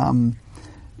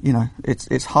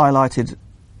 It's highlighted.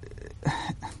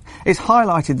 It's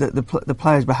highlighted that the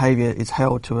players' behaviour is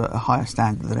held to a higher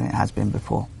standard than it has been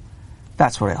before.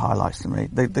 That's what it highlights to me.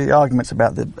 The arguments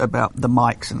about the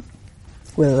mics and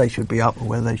whether they should be up or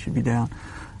whether they should be down.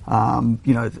 On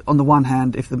the one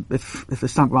hand, if the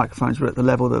stump microphones were at the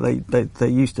level that they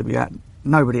used to be at,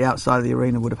 nobody outside of the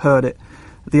arena would have heard it.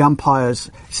 The umpires.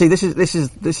 See, this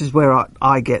is where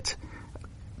I get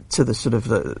to the sort of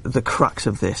the crux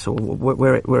of this, or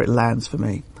where it lands for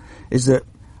me, is that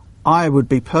I would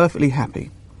be perfectly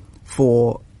happy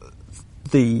for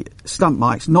the stump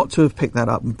mics not to have picked that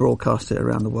up and broadcast it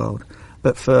around the world,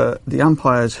 but for the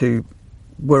umpires who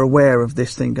were aware of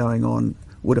this thing going on,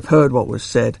 would have heard what was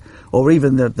said, or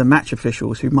even the match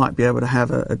officials who might be able to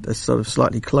have a sort of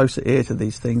slightly closer ear to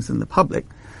these things than the public,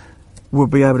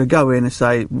 would be able to go in and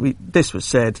say, this was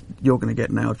said, you're going to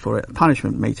get nailed for it,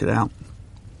 punishment meted out.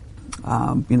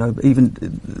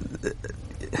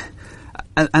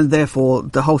 And therefore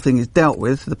the whole thing is dealt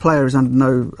with. The player is under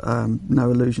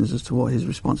no illusions as to what his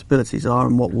responsibilities are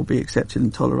and what will be accepted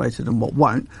and tolerated and what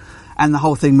won't. And the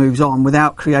whole thing moves on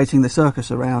without creating the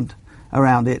circus around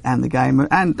it and the game,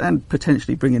 and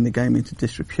potentially bringing the game into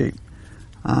disrepute.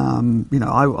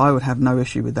 I would have no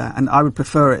issue with that, and I would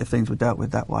prefer it if things were dealt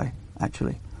with that way,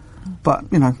 actually. But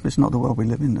it's not the world we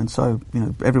live in, and so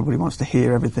everybody wants to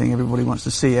hear everything, everybody wants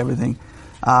to see everything,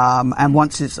 and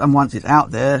once it's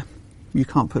out there, you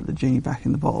can't put the genie back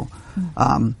in the bottle.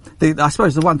 I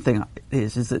suppose the one thing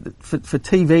is that for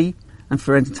TV and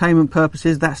for entertainment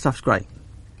purposes, that stuff's great.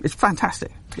 It's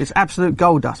fantastic. It's absolute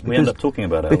gold dust. We end up talking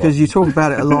about it because you talk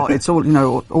about it a lot. It's all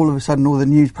all of a sudden all the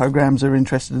news programs are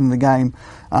interested in the game.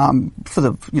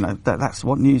 That's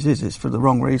what news is. It's for the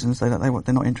wrong reasons. They're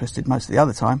not interested most of the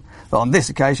other time. But on this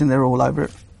occasion, they're all over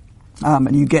it,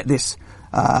 and you get this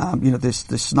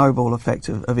this snowball effect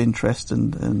of interest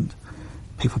and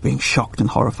people being shocked and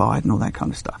horrified and all that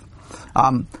kind of stuff.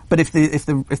 But if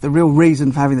the real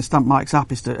reason for having the stump mics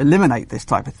up is to eliminate this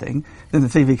type of thing, then the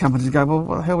TV companies go, well,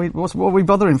 what the hell? What are we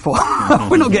bothering for?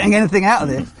 We're not getting anything out of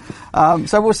this.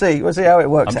 So we'll see. We'll see how it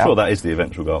works out. I'm sure that is the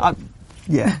eventual goal.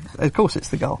 Yeah, of course it's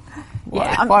the goal.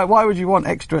 Why would you want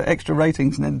extra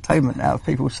ratings and entertainment out of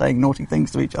people saying naughty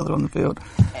things to each other on the field?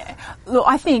 Look,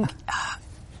 I think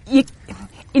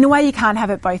in a way, you can't have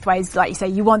it both ways. Like you say,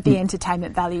 you want the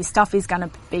entertainment value. Stuff is going to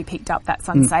be picked up that's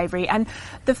unsavoury. And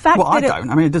the fact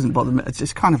that it doesn't bother me. It's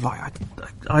just kind of like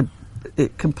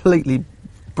it completely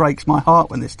breaks my heart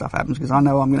when this stuff happens because I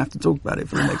know I'm going to have to talk about it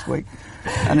for the next week.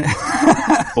 And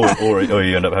or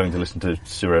you end up having to listen to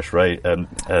Suresh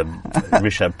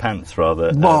Rishabh Pant,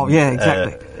 rather. Well, yeah,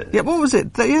 exactly. What was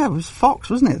it? It was Fox,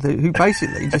 wasn't it, who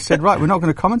basically just said, right, we're not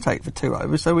going to commentate for 2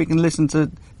 overs so we can listen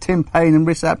to Tim Payne and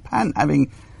Rishabh Pant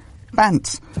having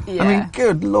bants. Yeah. I mean,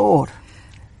 good Lord.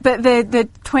 But the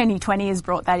 2020 has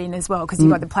brought that in as well because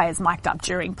you've got the players mic'd up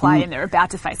during play and they're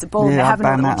about to face a ball and they're having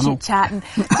a little chit-chat. And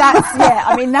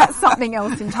that's something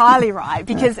else entirely, right?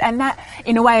 Because, and that,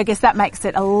 in a way, I guess that makes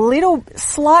it a little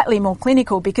slightly more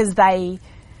clinical because they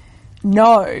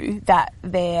know that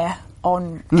they're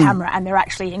on camera and they're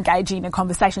actually engaging in a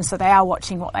conversation, so they are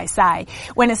watching what they say.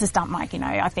 When it's a stump mic,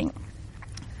 I think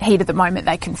heat of the moment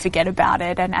they can forget about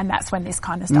it and that's when this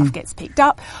kind of stuff gets picked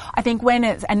up. I think when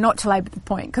it's, and not to labour the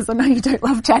point because I know you don't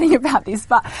love chatting about this,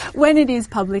 but when it is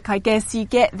public, I guess you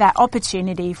get that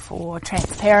opportunity for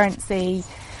transparency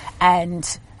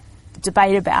and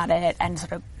debate about it and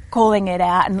sort of calling it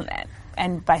out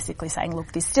and basically saying,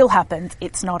 look, this still happens,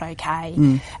 it's not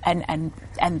okay, and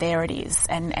there it is.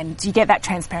 And you get that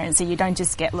transparency. You don't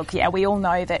just get, look, we all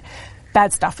know that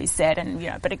bad stuff is said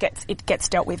and, but it gets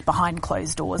dealt with behind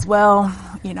closed doors. Well,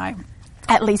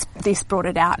 at least this brought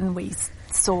it out and we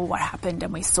saw what happened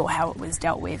and we saw how it was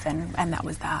dealt with and that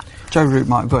was that. Joe Root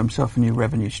might have got himself a new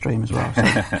revenue stream as well.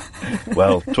 So.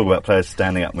 Well, talk about players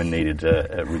standing up when needed.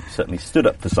 Root certainly stood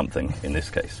up for something in this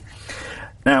case.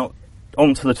 Now,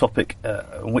 on to the topic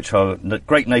which our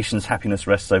great nation's happiness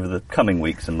rests over the coming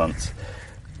weeks and months.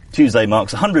 Tuesday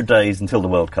marks 100 days until the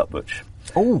World Cup, Butch.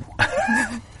 Oh.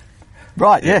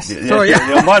 Right, yes. Sorry.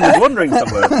 Your mind was wandering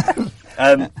somewhere.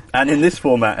 And in this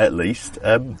format, at least,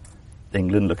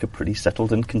 England look a pretty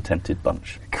settled and contented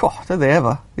bunch. God, don't they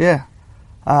ever? Yeah.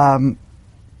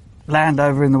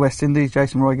 Landover in the West Indies,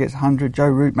 Jason Roy gets 100, Joe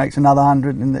Root makes another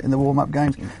 100 in the warm-up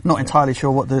games. Not entirely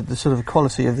sure what the sort of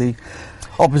quality of the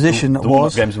opposition the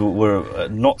warm-up games were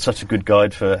not such a good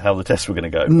guide for how the tests were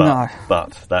going to go.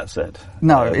 But that said,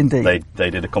 indeed, they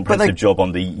did a comprehensive job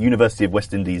on the University of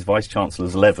West Indies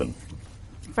Vice-Chancellor's 11.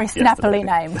 Very snappily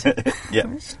named. Yeah,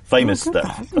 famous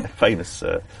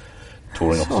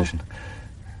touring opposition.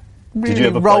 Really did you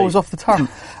ever rolls off the tongue.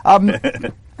 I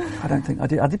don't think I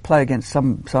did. I did play against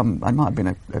some. I might have been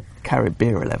a Carib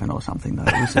Beer 11 or something though,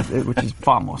 which is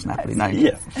far more snappily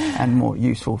named and more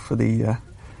useful for the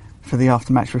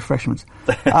after-match refreshments.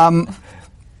 I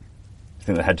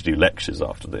think they had to do lectures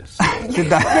after this. Did they?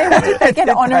 Get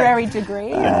an honorary degree.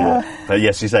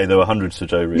 Yes, you say there were hundreds for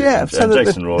Joe Root and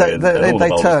Jason Roy and all the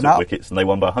bowlers took wickets and they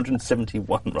won by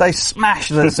 171 runs. They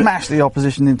smashed the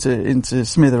opposition into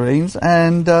smithereens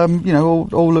and,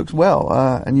 all looked well.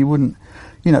 And you wouldn't,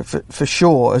 for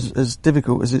sure, as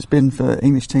difficult as it's been for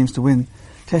English teams to win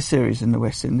Test series in the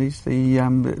West Indies,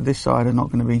 this side are not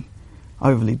going to be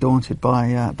overly daunted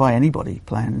by anybody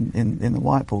playing in the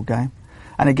white ball game.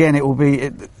 And again, it will be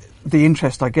the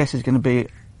interest, I guess, is going to be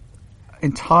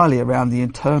entirely around the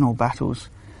internal battles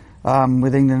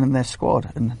with England and their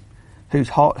squad, and who's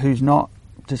hot, who's not.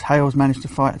 Does Hales manage to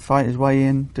fight his way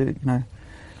in?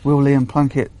 Will Liam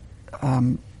Plunkett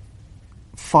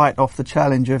fight off the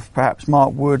challenge of perhaps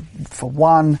Mark Wood for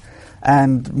one,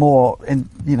 and more,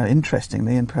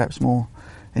 interestingly and perhaps more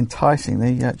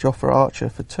enticingly, Jofra Archer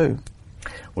for two.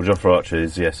 Well, Jofra Archer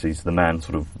is, yes, he's the man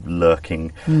sort of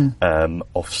lurking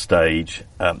off stage.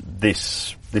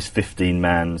 This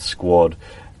 15-man squad,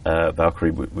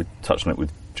 Valkyrie, we touched on it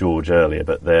with George earlier,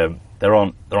 but there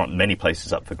aren't many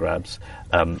places up for grabs.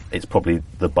 It's probably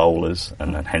the bowlers,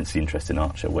 and hence the interest in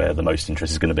Archer, where the most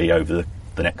interest is going to be over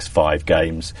the next 5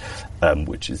 games,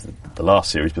 which is the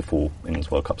last series before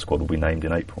England's World Cup squad will be named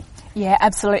in April. Yeah,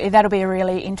 absolutely. That'll be a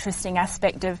really interesting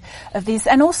aspect of this.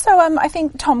 And also, I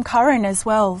think Tom Curran as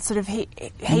well, sort of,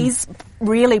 he's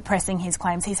really pressing his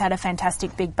claims. He's had a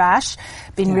fantastic Big Bash,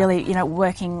 been really,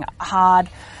 working hard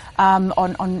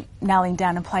on nailing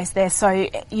down a place there. So,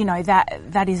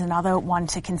 that is another one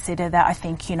to consider that I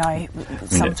think,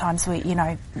 sometimes we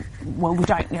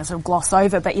don't sort of gloss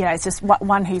over, but, it's just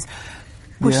one who's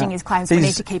pushing his claims. We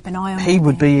need to keep an eye on him. He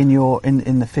would be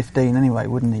in the 15 anyway,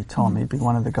 wouldn't he, Tom? He'd be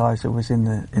one of the guys that was in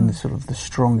the sort of the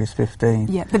strongest 15.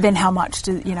 Yeah, but then how much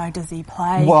does he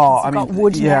play? Well, got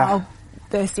Wood now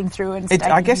bursting through and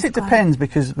I guess it depends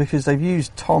because they've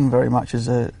used Tom very much as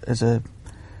a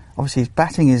obviously his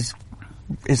batting is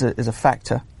a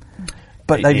factor.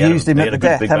 But they've used him at the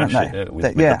death, haven't they?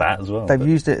 With the bat as well. They've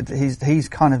used it. He's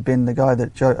kind of been the guy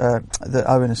that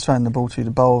Owen has thrown the ball to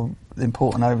bowl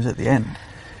important overs at the end,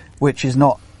 which is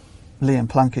not Liam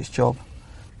Plunkett's job.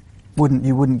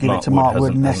 You wouldn't give it to Mark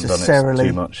Wood necessarily.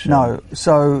 Too much, no.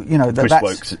 So Chris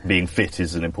Woakes being fit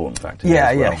is an important factor.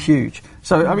 Yeah, huge.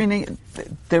 So I mean,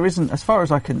 there isn't, as far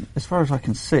as I can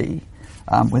see,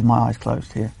 with my eyes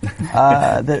closed here,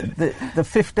 the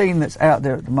 15 that's out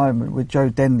there at the moment with Joe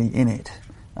Denley in it.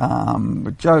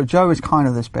 Joe is kind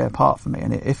of the spare part for me,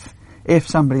 and if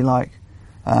somebody like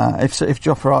if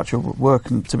Jofra Archer were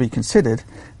to be considered,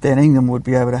 then England would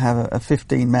be able to have a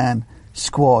 15-man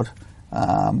squad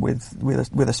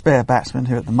with a spare batsman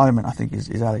who at the moment I think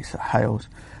is Alex Hales,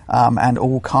 and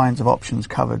all kinds of options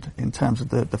covered in terms of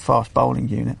the fast bowling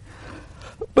unit.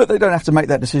 But they don't have to make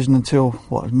that decision until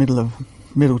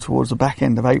middle towards the back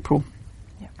end of April.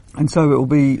 Yep. And so it will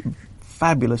be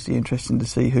fabulously interesting to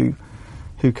see who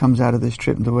comes out of this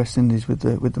trip to the West Indies with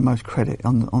the most credit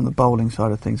on the bowling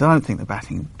side of things. I don't think the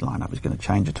batting lineup is going to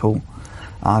change at all.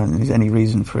 I don't think there's any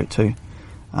reason for it to.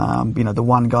 The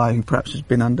one guy who perhaps has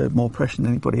been under more pressure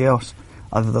than anybody else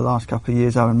over the last couple of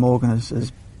years, Owen Morgan,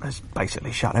 has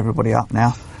basically shut everybody up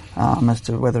now as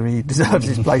to whether he deserves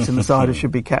his place in the side or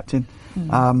should be captain.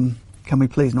 Can we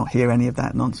please not hear any of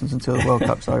that nonsense until the World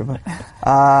Cup's over?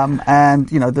 And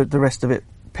the rest of it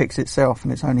picks itself,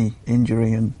 and it's only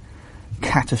injury and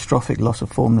catastrophic loss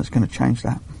of form that's going to change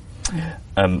that.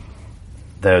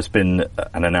 There's been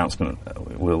an announcement.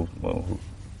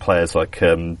 Players like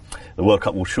the World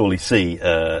Cup will surely see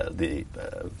the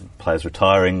players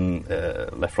retiring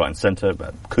left, right, and centre.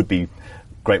 Could be a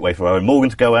great way for Owen Morgan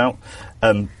to go out.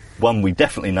 One we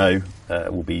definitely know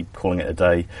will be calling it a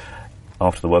day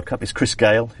after the World Cup is Chris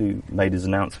Gale, who made his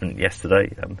announcement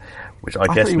yesterday, which I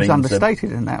guess thought he was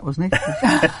understated in that, wasn't he?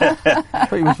 I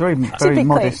thought he was very, very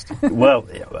modest. Well,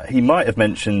 he might have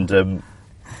mentioned the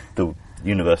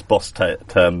universe boss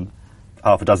term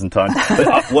half a dozen times.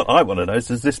 But what I want to know is,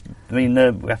 does this mean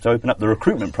we have to open up the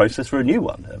recruitment process for a new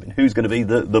one? I mean, who's going to be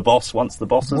the boss once the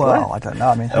boss is there? Well, I don't know.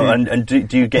 I mean, and do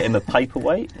you get him a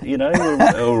paperweight,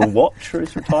 or a watch for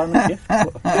his retirement gift?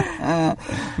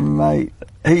 Mate,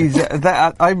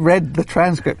 I read the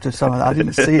transcript of some of that. I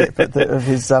didn't see it, but of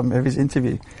his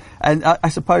interview. And I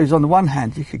suppose on the one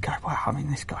hand you could go, wow, I mean,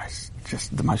 this guy's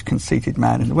just the most conceited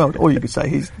man in the world. Or you could say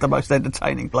he's the most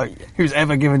entertaining bloke who's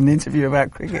ever given an interview about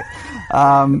cricket.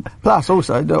 Plus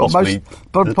also, possibly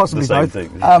the both. Thing,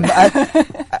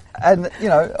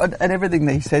 and everything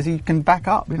that he says he can back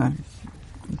up,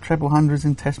 treble hundreds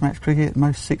in Test match cricket,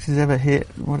 most sixes ever hit,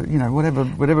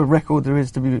 whatever record there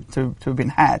is to have been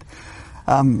had.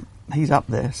 He's up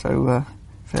there, so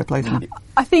fair play to him.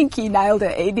 I think you nailed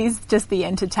it. It is just the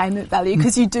entertainment value,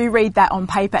 because you do read that on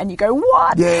paper and you go,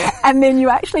 what? Yeah. And then you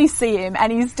actually see him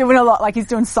and he's doing a lot, like he's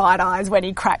doing side eyes when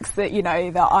he cracks the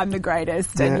I'm the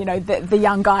greatest, and the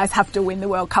young guys have to win the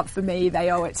World Cup for me,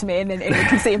 they owe it to me, and then you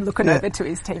can see him looking over to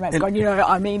his teammates going,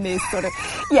 I mean this sort of,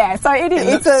 so it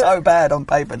looks so bad on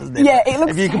paper, doesn't it? Yeah, it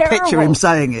looks if you can terrible. picture him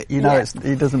saying it, he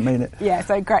doesn't mean it. Yeah,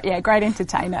 so great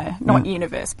entertainer, not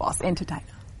universe boss, entertainer.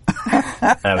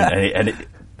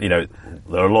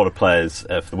 There are a lot of players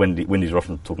for the Windies are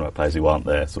often talking about players who aren't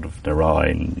there, sort of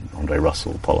Narine, Andre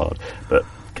Russell, Pollard, but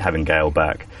having Gale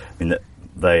back, I mean,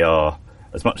 they are,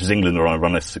 as much as England are on a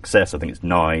run of success, I think it's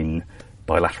 9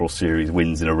 bilateral series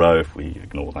wins in a row, if we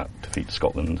ignore that defeat to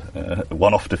Scotland,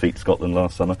 one-off defeat to Scotland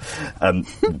last summer.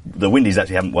 The Windies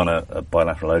actually haven't won a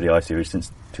bilateral ODI series since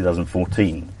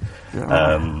 2014.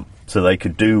 So they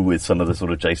could do with some of the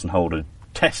sort of Jason Holder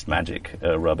test magic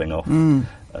rubbing off on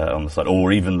the side,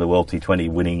 or even the World T20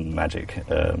 winning magic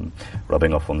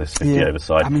rubbing off on this 50-over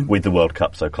side, with the World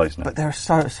Cup so close now. But there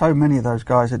are so many of those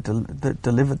guys that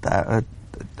delivered that,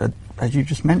 as you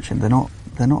just mentioned, they're not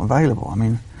available. I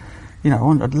mean,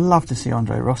 I'd love to see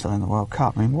Andre Russell in the World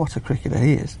Cup. I mean, what a cricketer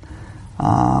he is.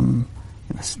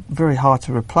 It's very hard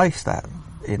to replace that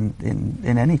in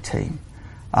any team.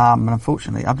 And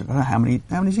unfortunately, I don't know how many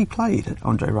has he played,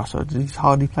 Andre Russell? He's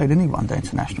hardly played any one-day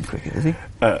international cricket, has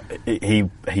he?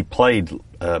 He played,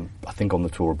 I think, on the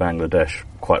tour of Bangladesh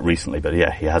quite recently, but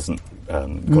yeah, he hasn't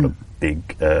got a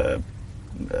big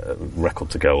record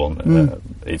to go on.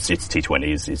 It's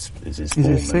T20 is his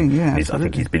form. I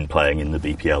think he's been playing in the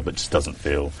BPL, but just doesn't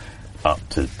feel up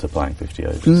to playing 50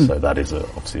 overs. So that is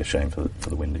obviously a shame for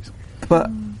the Windies. But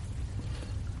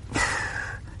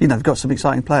they've got some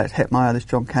exciting players. Hetmeyer, this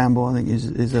John Campbell, I think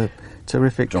is a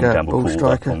terrific John Campbell ball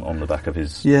striker on the back of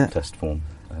his test form.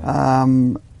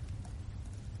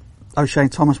 O'Shane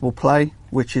Thomas will play,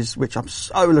 which I'm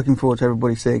so looking forward to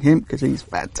everybody seeing him, because he's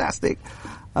fantastic.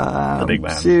 The big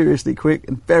man. Seriously quick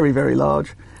and very, very large.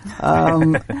 Who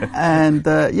knows?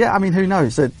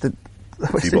 The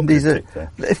West Indies,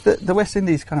 if the West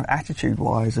Indies kind of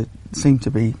attitude-wise seem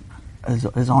to be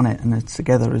as on it and as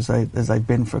together as they've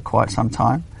been for quite some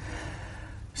time.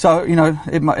 So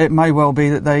it may well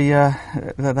be that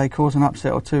they cause an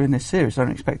upset or two in this series. I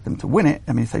don't expect them to win it.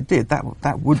 I mean, if they did,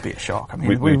 that would be a shock. I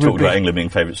mean, we talked about England being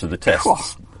favourites of the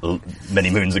Tests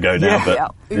many moons ago now,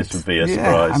 but this would be a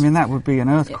surprise. I mean, that would be an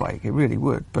earthquake. It really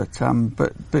would. But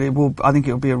it will. I think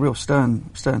it will be a real stern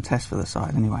test for the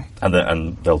side anyway.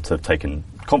 And they'll have taken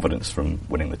confidence from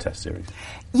winning the Test series.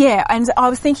 Yeah, and I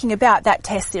was thinking about that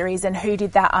Test series and who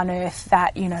did that unearth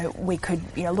that, we could,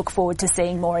 look forward to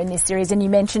seeing more in this series. And you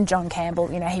mentioned John Campbell,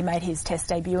 he made his Test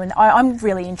debut, and I'm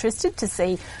really interested to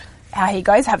see how he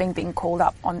goes, having been called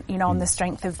up on, on the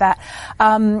strength of that.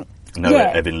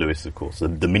 Evan Lewis, of course,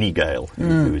 the mini Gale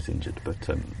who was injured, but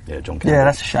John Campbell. Yeah,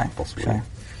 that's a shame. Possibly. Shame.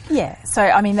 Yeah, so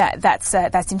I mean that's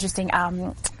interesting.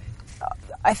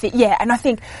 I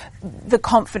think the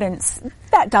confidence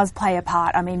that does play a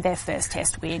part. I mean, their first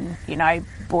Test win,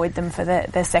 buoyed them for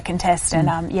their second Test, and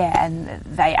and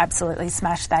they absolutely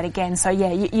smashed that again. So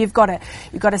you've got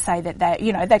to say that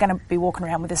they're going to be walking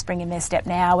around with a spring in their step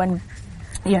now, and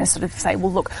sort of say,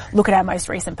 well, look at our most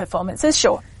recent performances.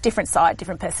 Sure, different side,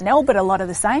 different personnel, but a lot of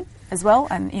the same as well.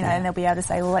 And and they'll be able to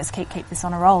say, well, let's keep this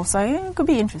on a roll. So it could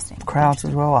be interesting. Crowds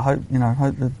as well. I hope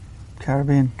hope the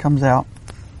Caribbean comes out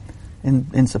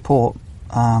in support.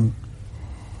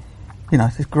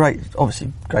 It's great.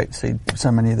 Obviously, great to see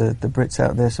so many of the Brits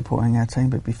out there supporting our team.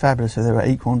 But it'd be fabulous if there were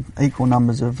equal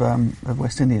numbers of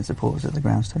West Indian supporters at the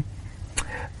grounds too.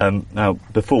 Now,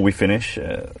 before we finish,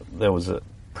 there was a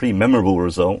pretty memorable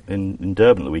result in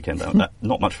Durban the weekend.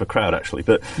 Not much of a crowd, actually,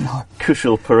 but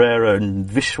Kushal Perera and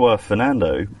Vishwa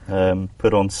Fernando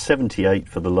put on 78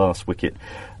 for the last wicket.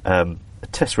 A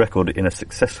Test record in a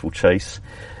successful chase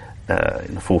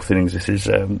in the fourth innings. This is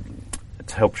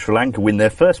to help Sri Lanka win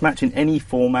their first match in any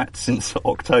format since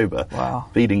October. Wow.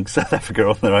 Beating South Africa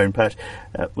on their own patch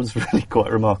was really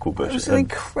quite remarkable. But it was an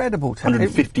incredible test.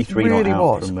 153 really not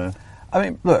out was. from I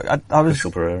mean, look, I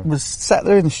was sat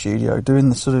there in the studio doing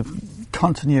the sort of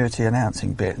continuity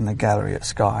announcing bit in the gallery at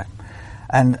Sky,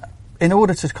 and in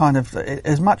order to kind of,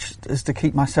 as much as to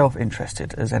keep myself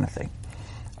interested as anything,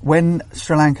 when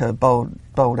Sri Lanka bowled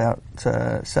out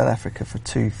South Africa for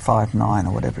 259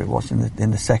 or whatever it was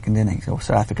in the second innings, or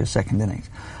South Africa's second innings,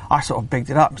 I sort of bigged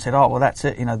it up and said, oh, well, that's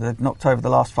it, they've knocked over the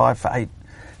last five for eight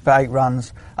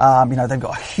runs. They've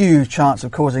got a huge chance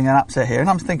of causing an upset here. And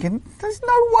I'm thinking, there's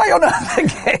no way on earth they're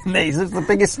getting these. It's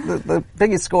the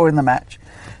biggest score in the match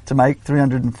to make,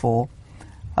 304.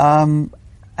 And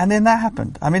then that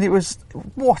happened. I mean,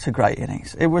 what a great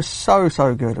innings. It was so,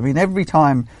 so good. I mean, every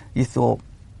time you thought,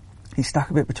 he's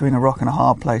stuck a bit between a rock and a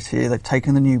hard place here. They've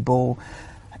taken the new ball.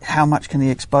 How much can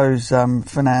he expose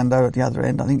Fernando at the other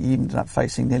end? I think he ended up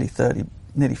facing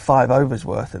nearly 5 overs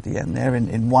worth at the end there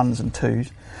in ones and twos.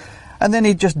 And then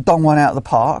he'd just dong one out of the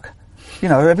park.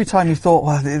 Every time you thought,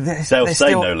 well, they'll say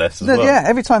still, no less as well. Yeah,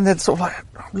 every time they'd sort of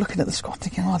like, looking at the score,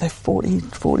 thinking, they're 40,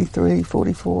 43,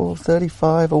 44,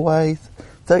 35 away,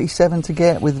 37 to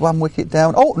get with one wicket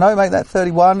down. Oh, no, make that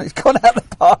 31. It's gone out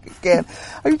the park again.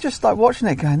 You're just like watching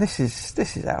it going, this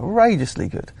is outrageously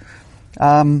good.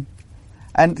 And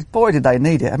boy, did they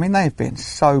need it. I mean, they've been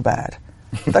so bad.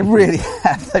 They really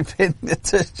have. They've been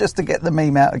just to get the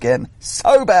meme out again.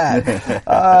 So bad.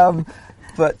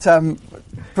 But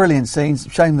brilliant scenes.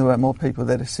 Shame there weren't more people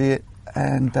there to see it.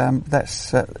 And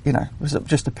that's it was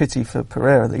just a pity for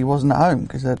Pereira that he wasn't at home,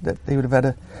 because he would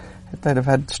have they'd have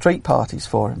had street parties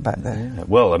for him back there. Yeah.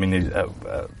 Well, I mean, he's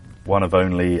one of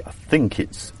only, I think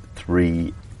it's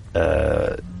 3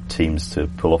 teams to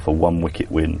pull off a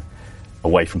 1-wicket win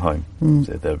away from home.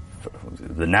 So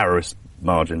the narrowest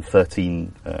margin,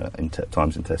 13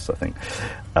 times in tests, I think.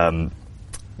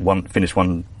 Finished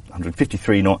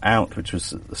 153 not out, which was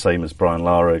the same as Brian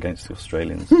Lara against the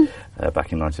Australians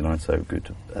back in '99. So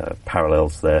good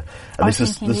parallels there. And this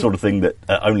is the sort of thing that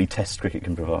only Test cricket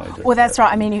can provide. Well, that's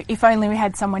right. I mean, if only we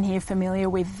had someone here familiar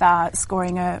with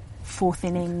scoring a 4th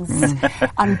innings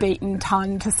unbeaten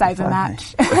ton to save a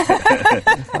match.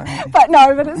 But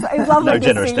it's lovely. No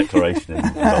generous declaration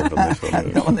involved on this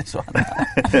one. Not on this one.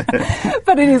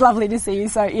 But it is lovely to see you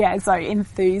so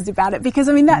enthused about it, because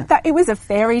I mean that it was a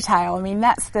fairy tale. I mean,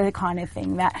 that's the kind of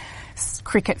thing that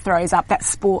cricket throws up, that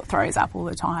sport throws up all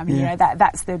the time. Yeah. You know,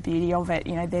 that's the beauty of it.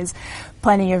 You know, there's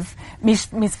plenty of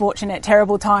misfortune at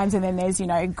terrible times, and then there's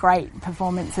great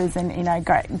performances and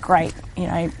great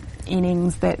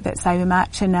innings that save a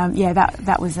match, and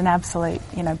that was an absolute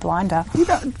blinder.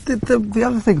 The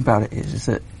other thing about it is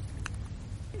that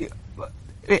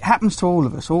it happens to all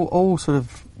of us, all sort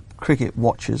of cricket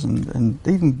watchers and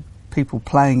even people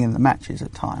playing in the matches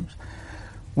at times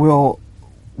will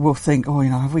think,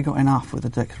 have we got enough with a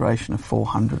declaration of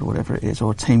 400 or whatever it is,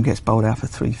 or a team gets bowled out for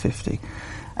 350.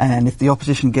 And if the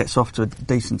opposition gets off to a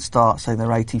decent start, say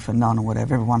they're 80 for none or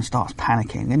whatever, everyone starts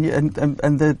panicking.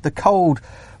 And the cold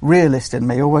realist in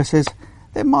me always says,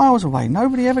 they're miles away.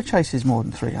 Nobody ever chases more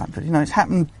than 300. It's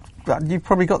happened. You've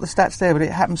probably got the stats there, but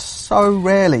it happens so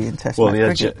rarely in Test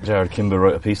match cricket. Jared Kimber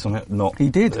wrote a piece on it. He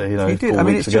did. He did. I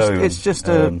mean, it's just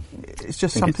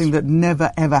something that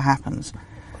never ever happens.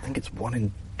 I think it's 1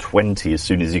 in 20 as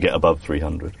soon as you get above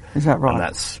 300. Is that right? And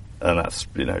that's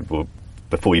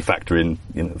before you factor in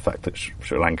the fact that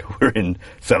Sri Lanka were in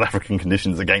South African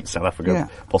conditions against South Africa,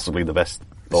 possibly the best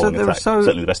bowling attack,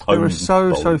 certainly the best home. There are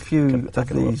so few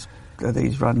of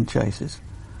these run chases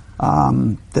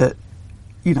that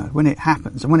when it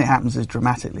happens, and when it happens as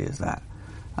dramatically as that,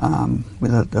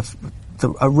 with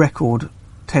a record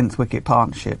 10th wicket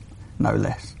partnership, no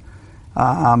less,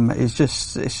 it's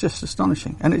just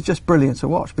astonishing, and it's just brilliant to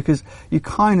watch, because you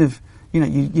kind of.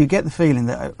 You get the feeling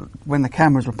that when the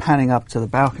cameras were panning up to the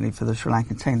balcony for the Sri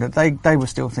Lankan team, that they were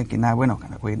still thinking, no, we're not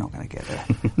going to get there.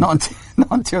 not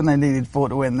until they needed 4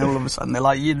 to win. Then all of a sudden they're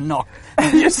like,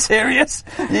 you're serious?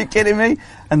 Are you kidding me?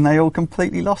 And they all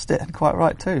completely lost it, and quite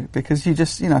right too, because you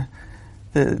just, the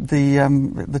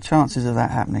chances of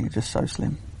that happening are just so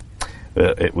slim.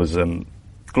 It was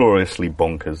gloriously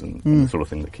bonkers, and the sort of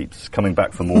thing that keeps coming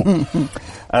back for more.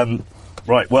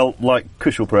 Right, well, like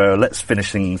Kushal Perera, let's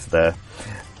finish things there.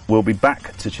 We'll be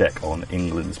back to check on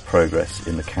England's progress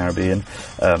in the Caribbean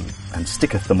and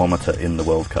stick a thermometer in the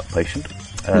World Cup patient.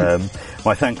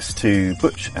 My thanks to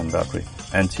Butch and Valkyrie,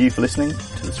 and to you for listening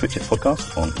to the Switch It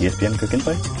podcast on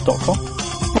ESPNcricinfo.com.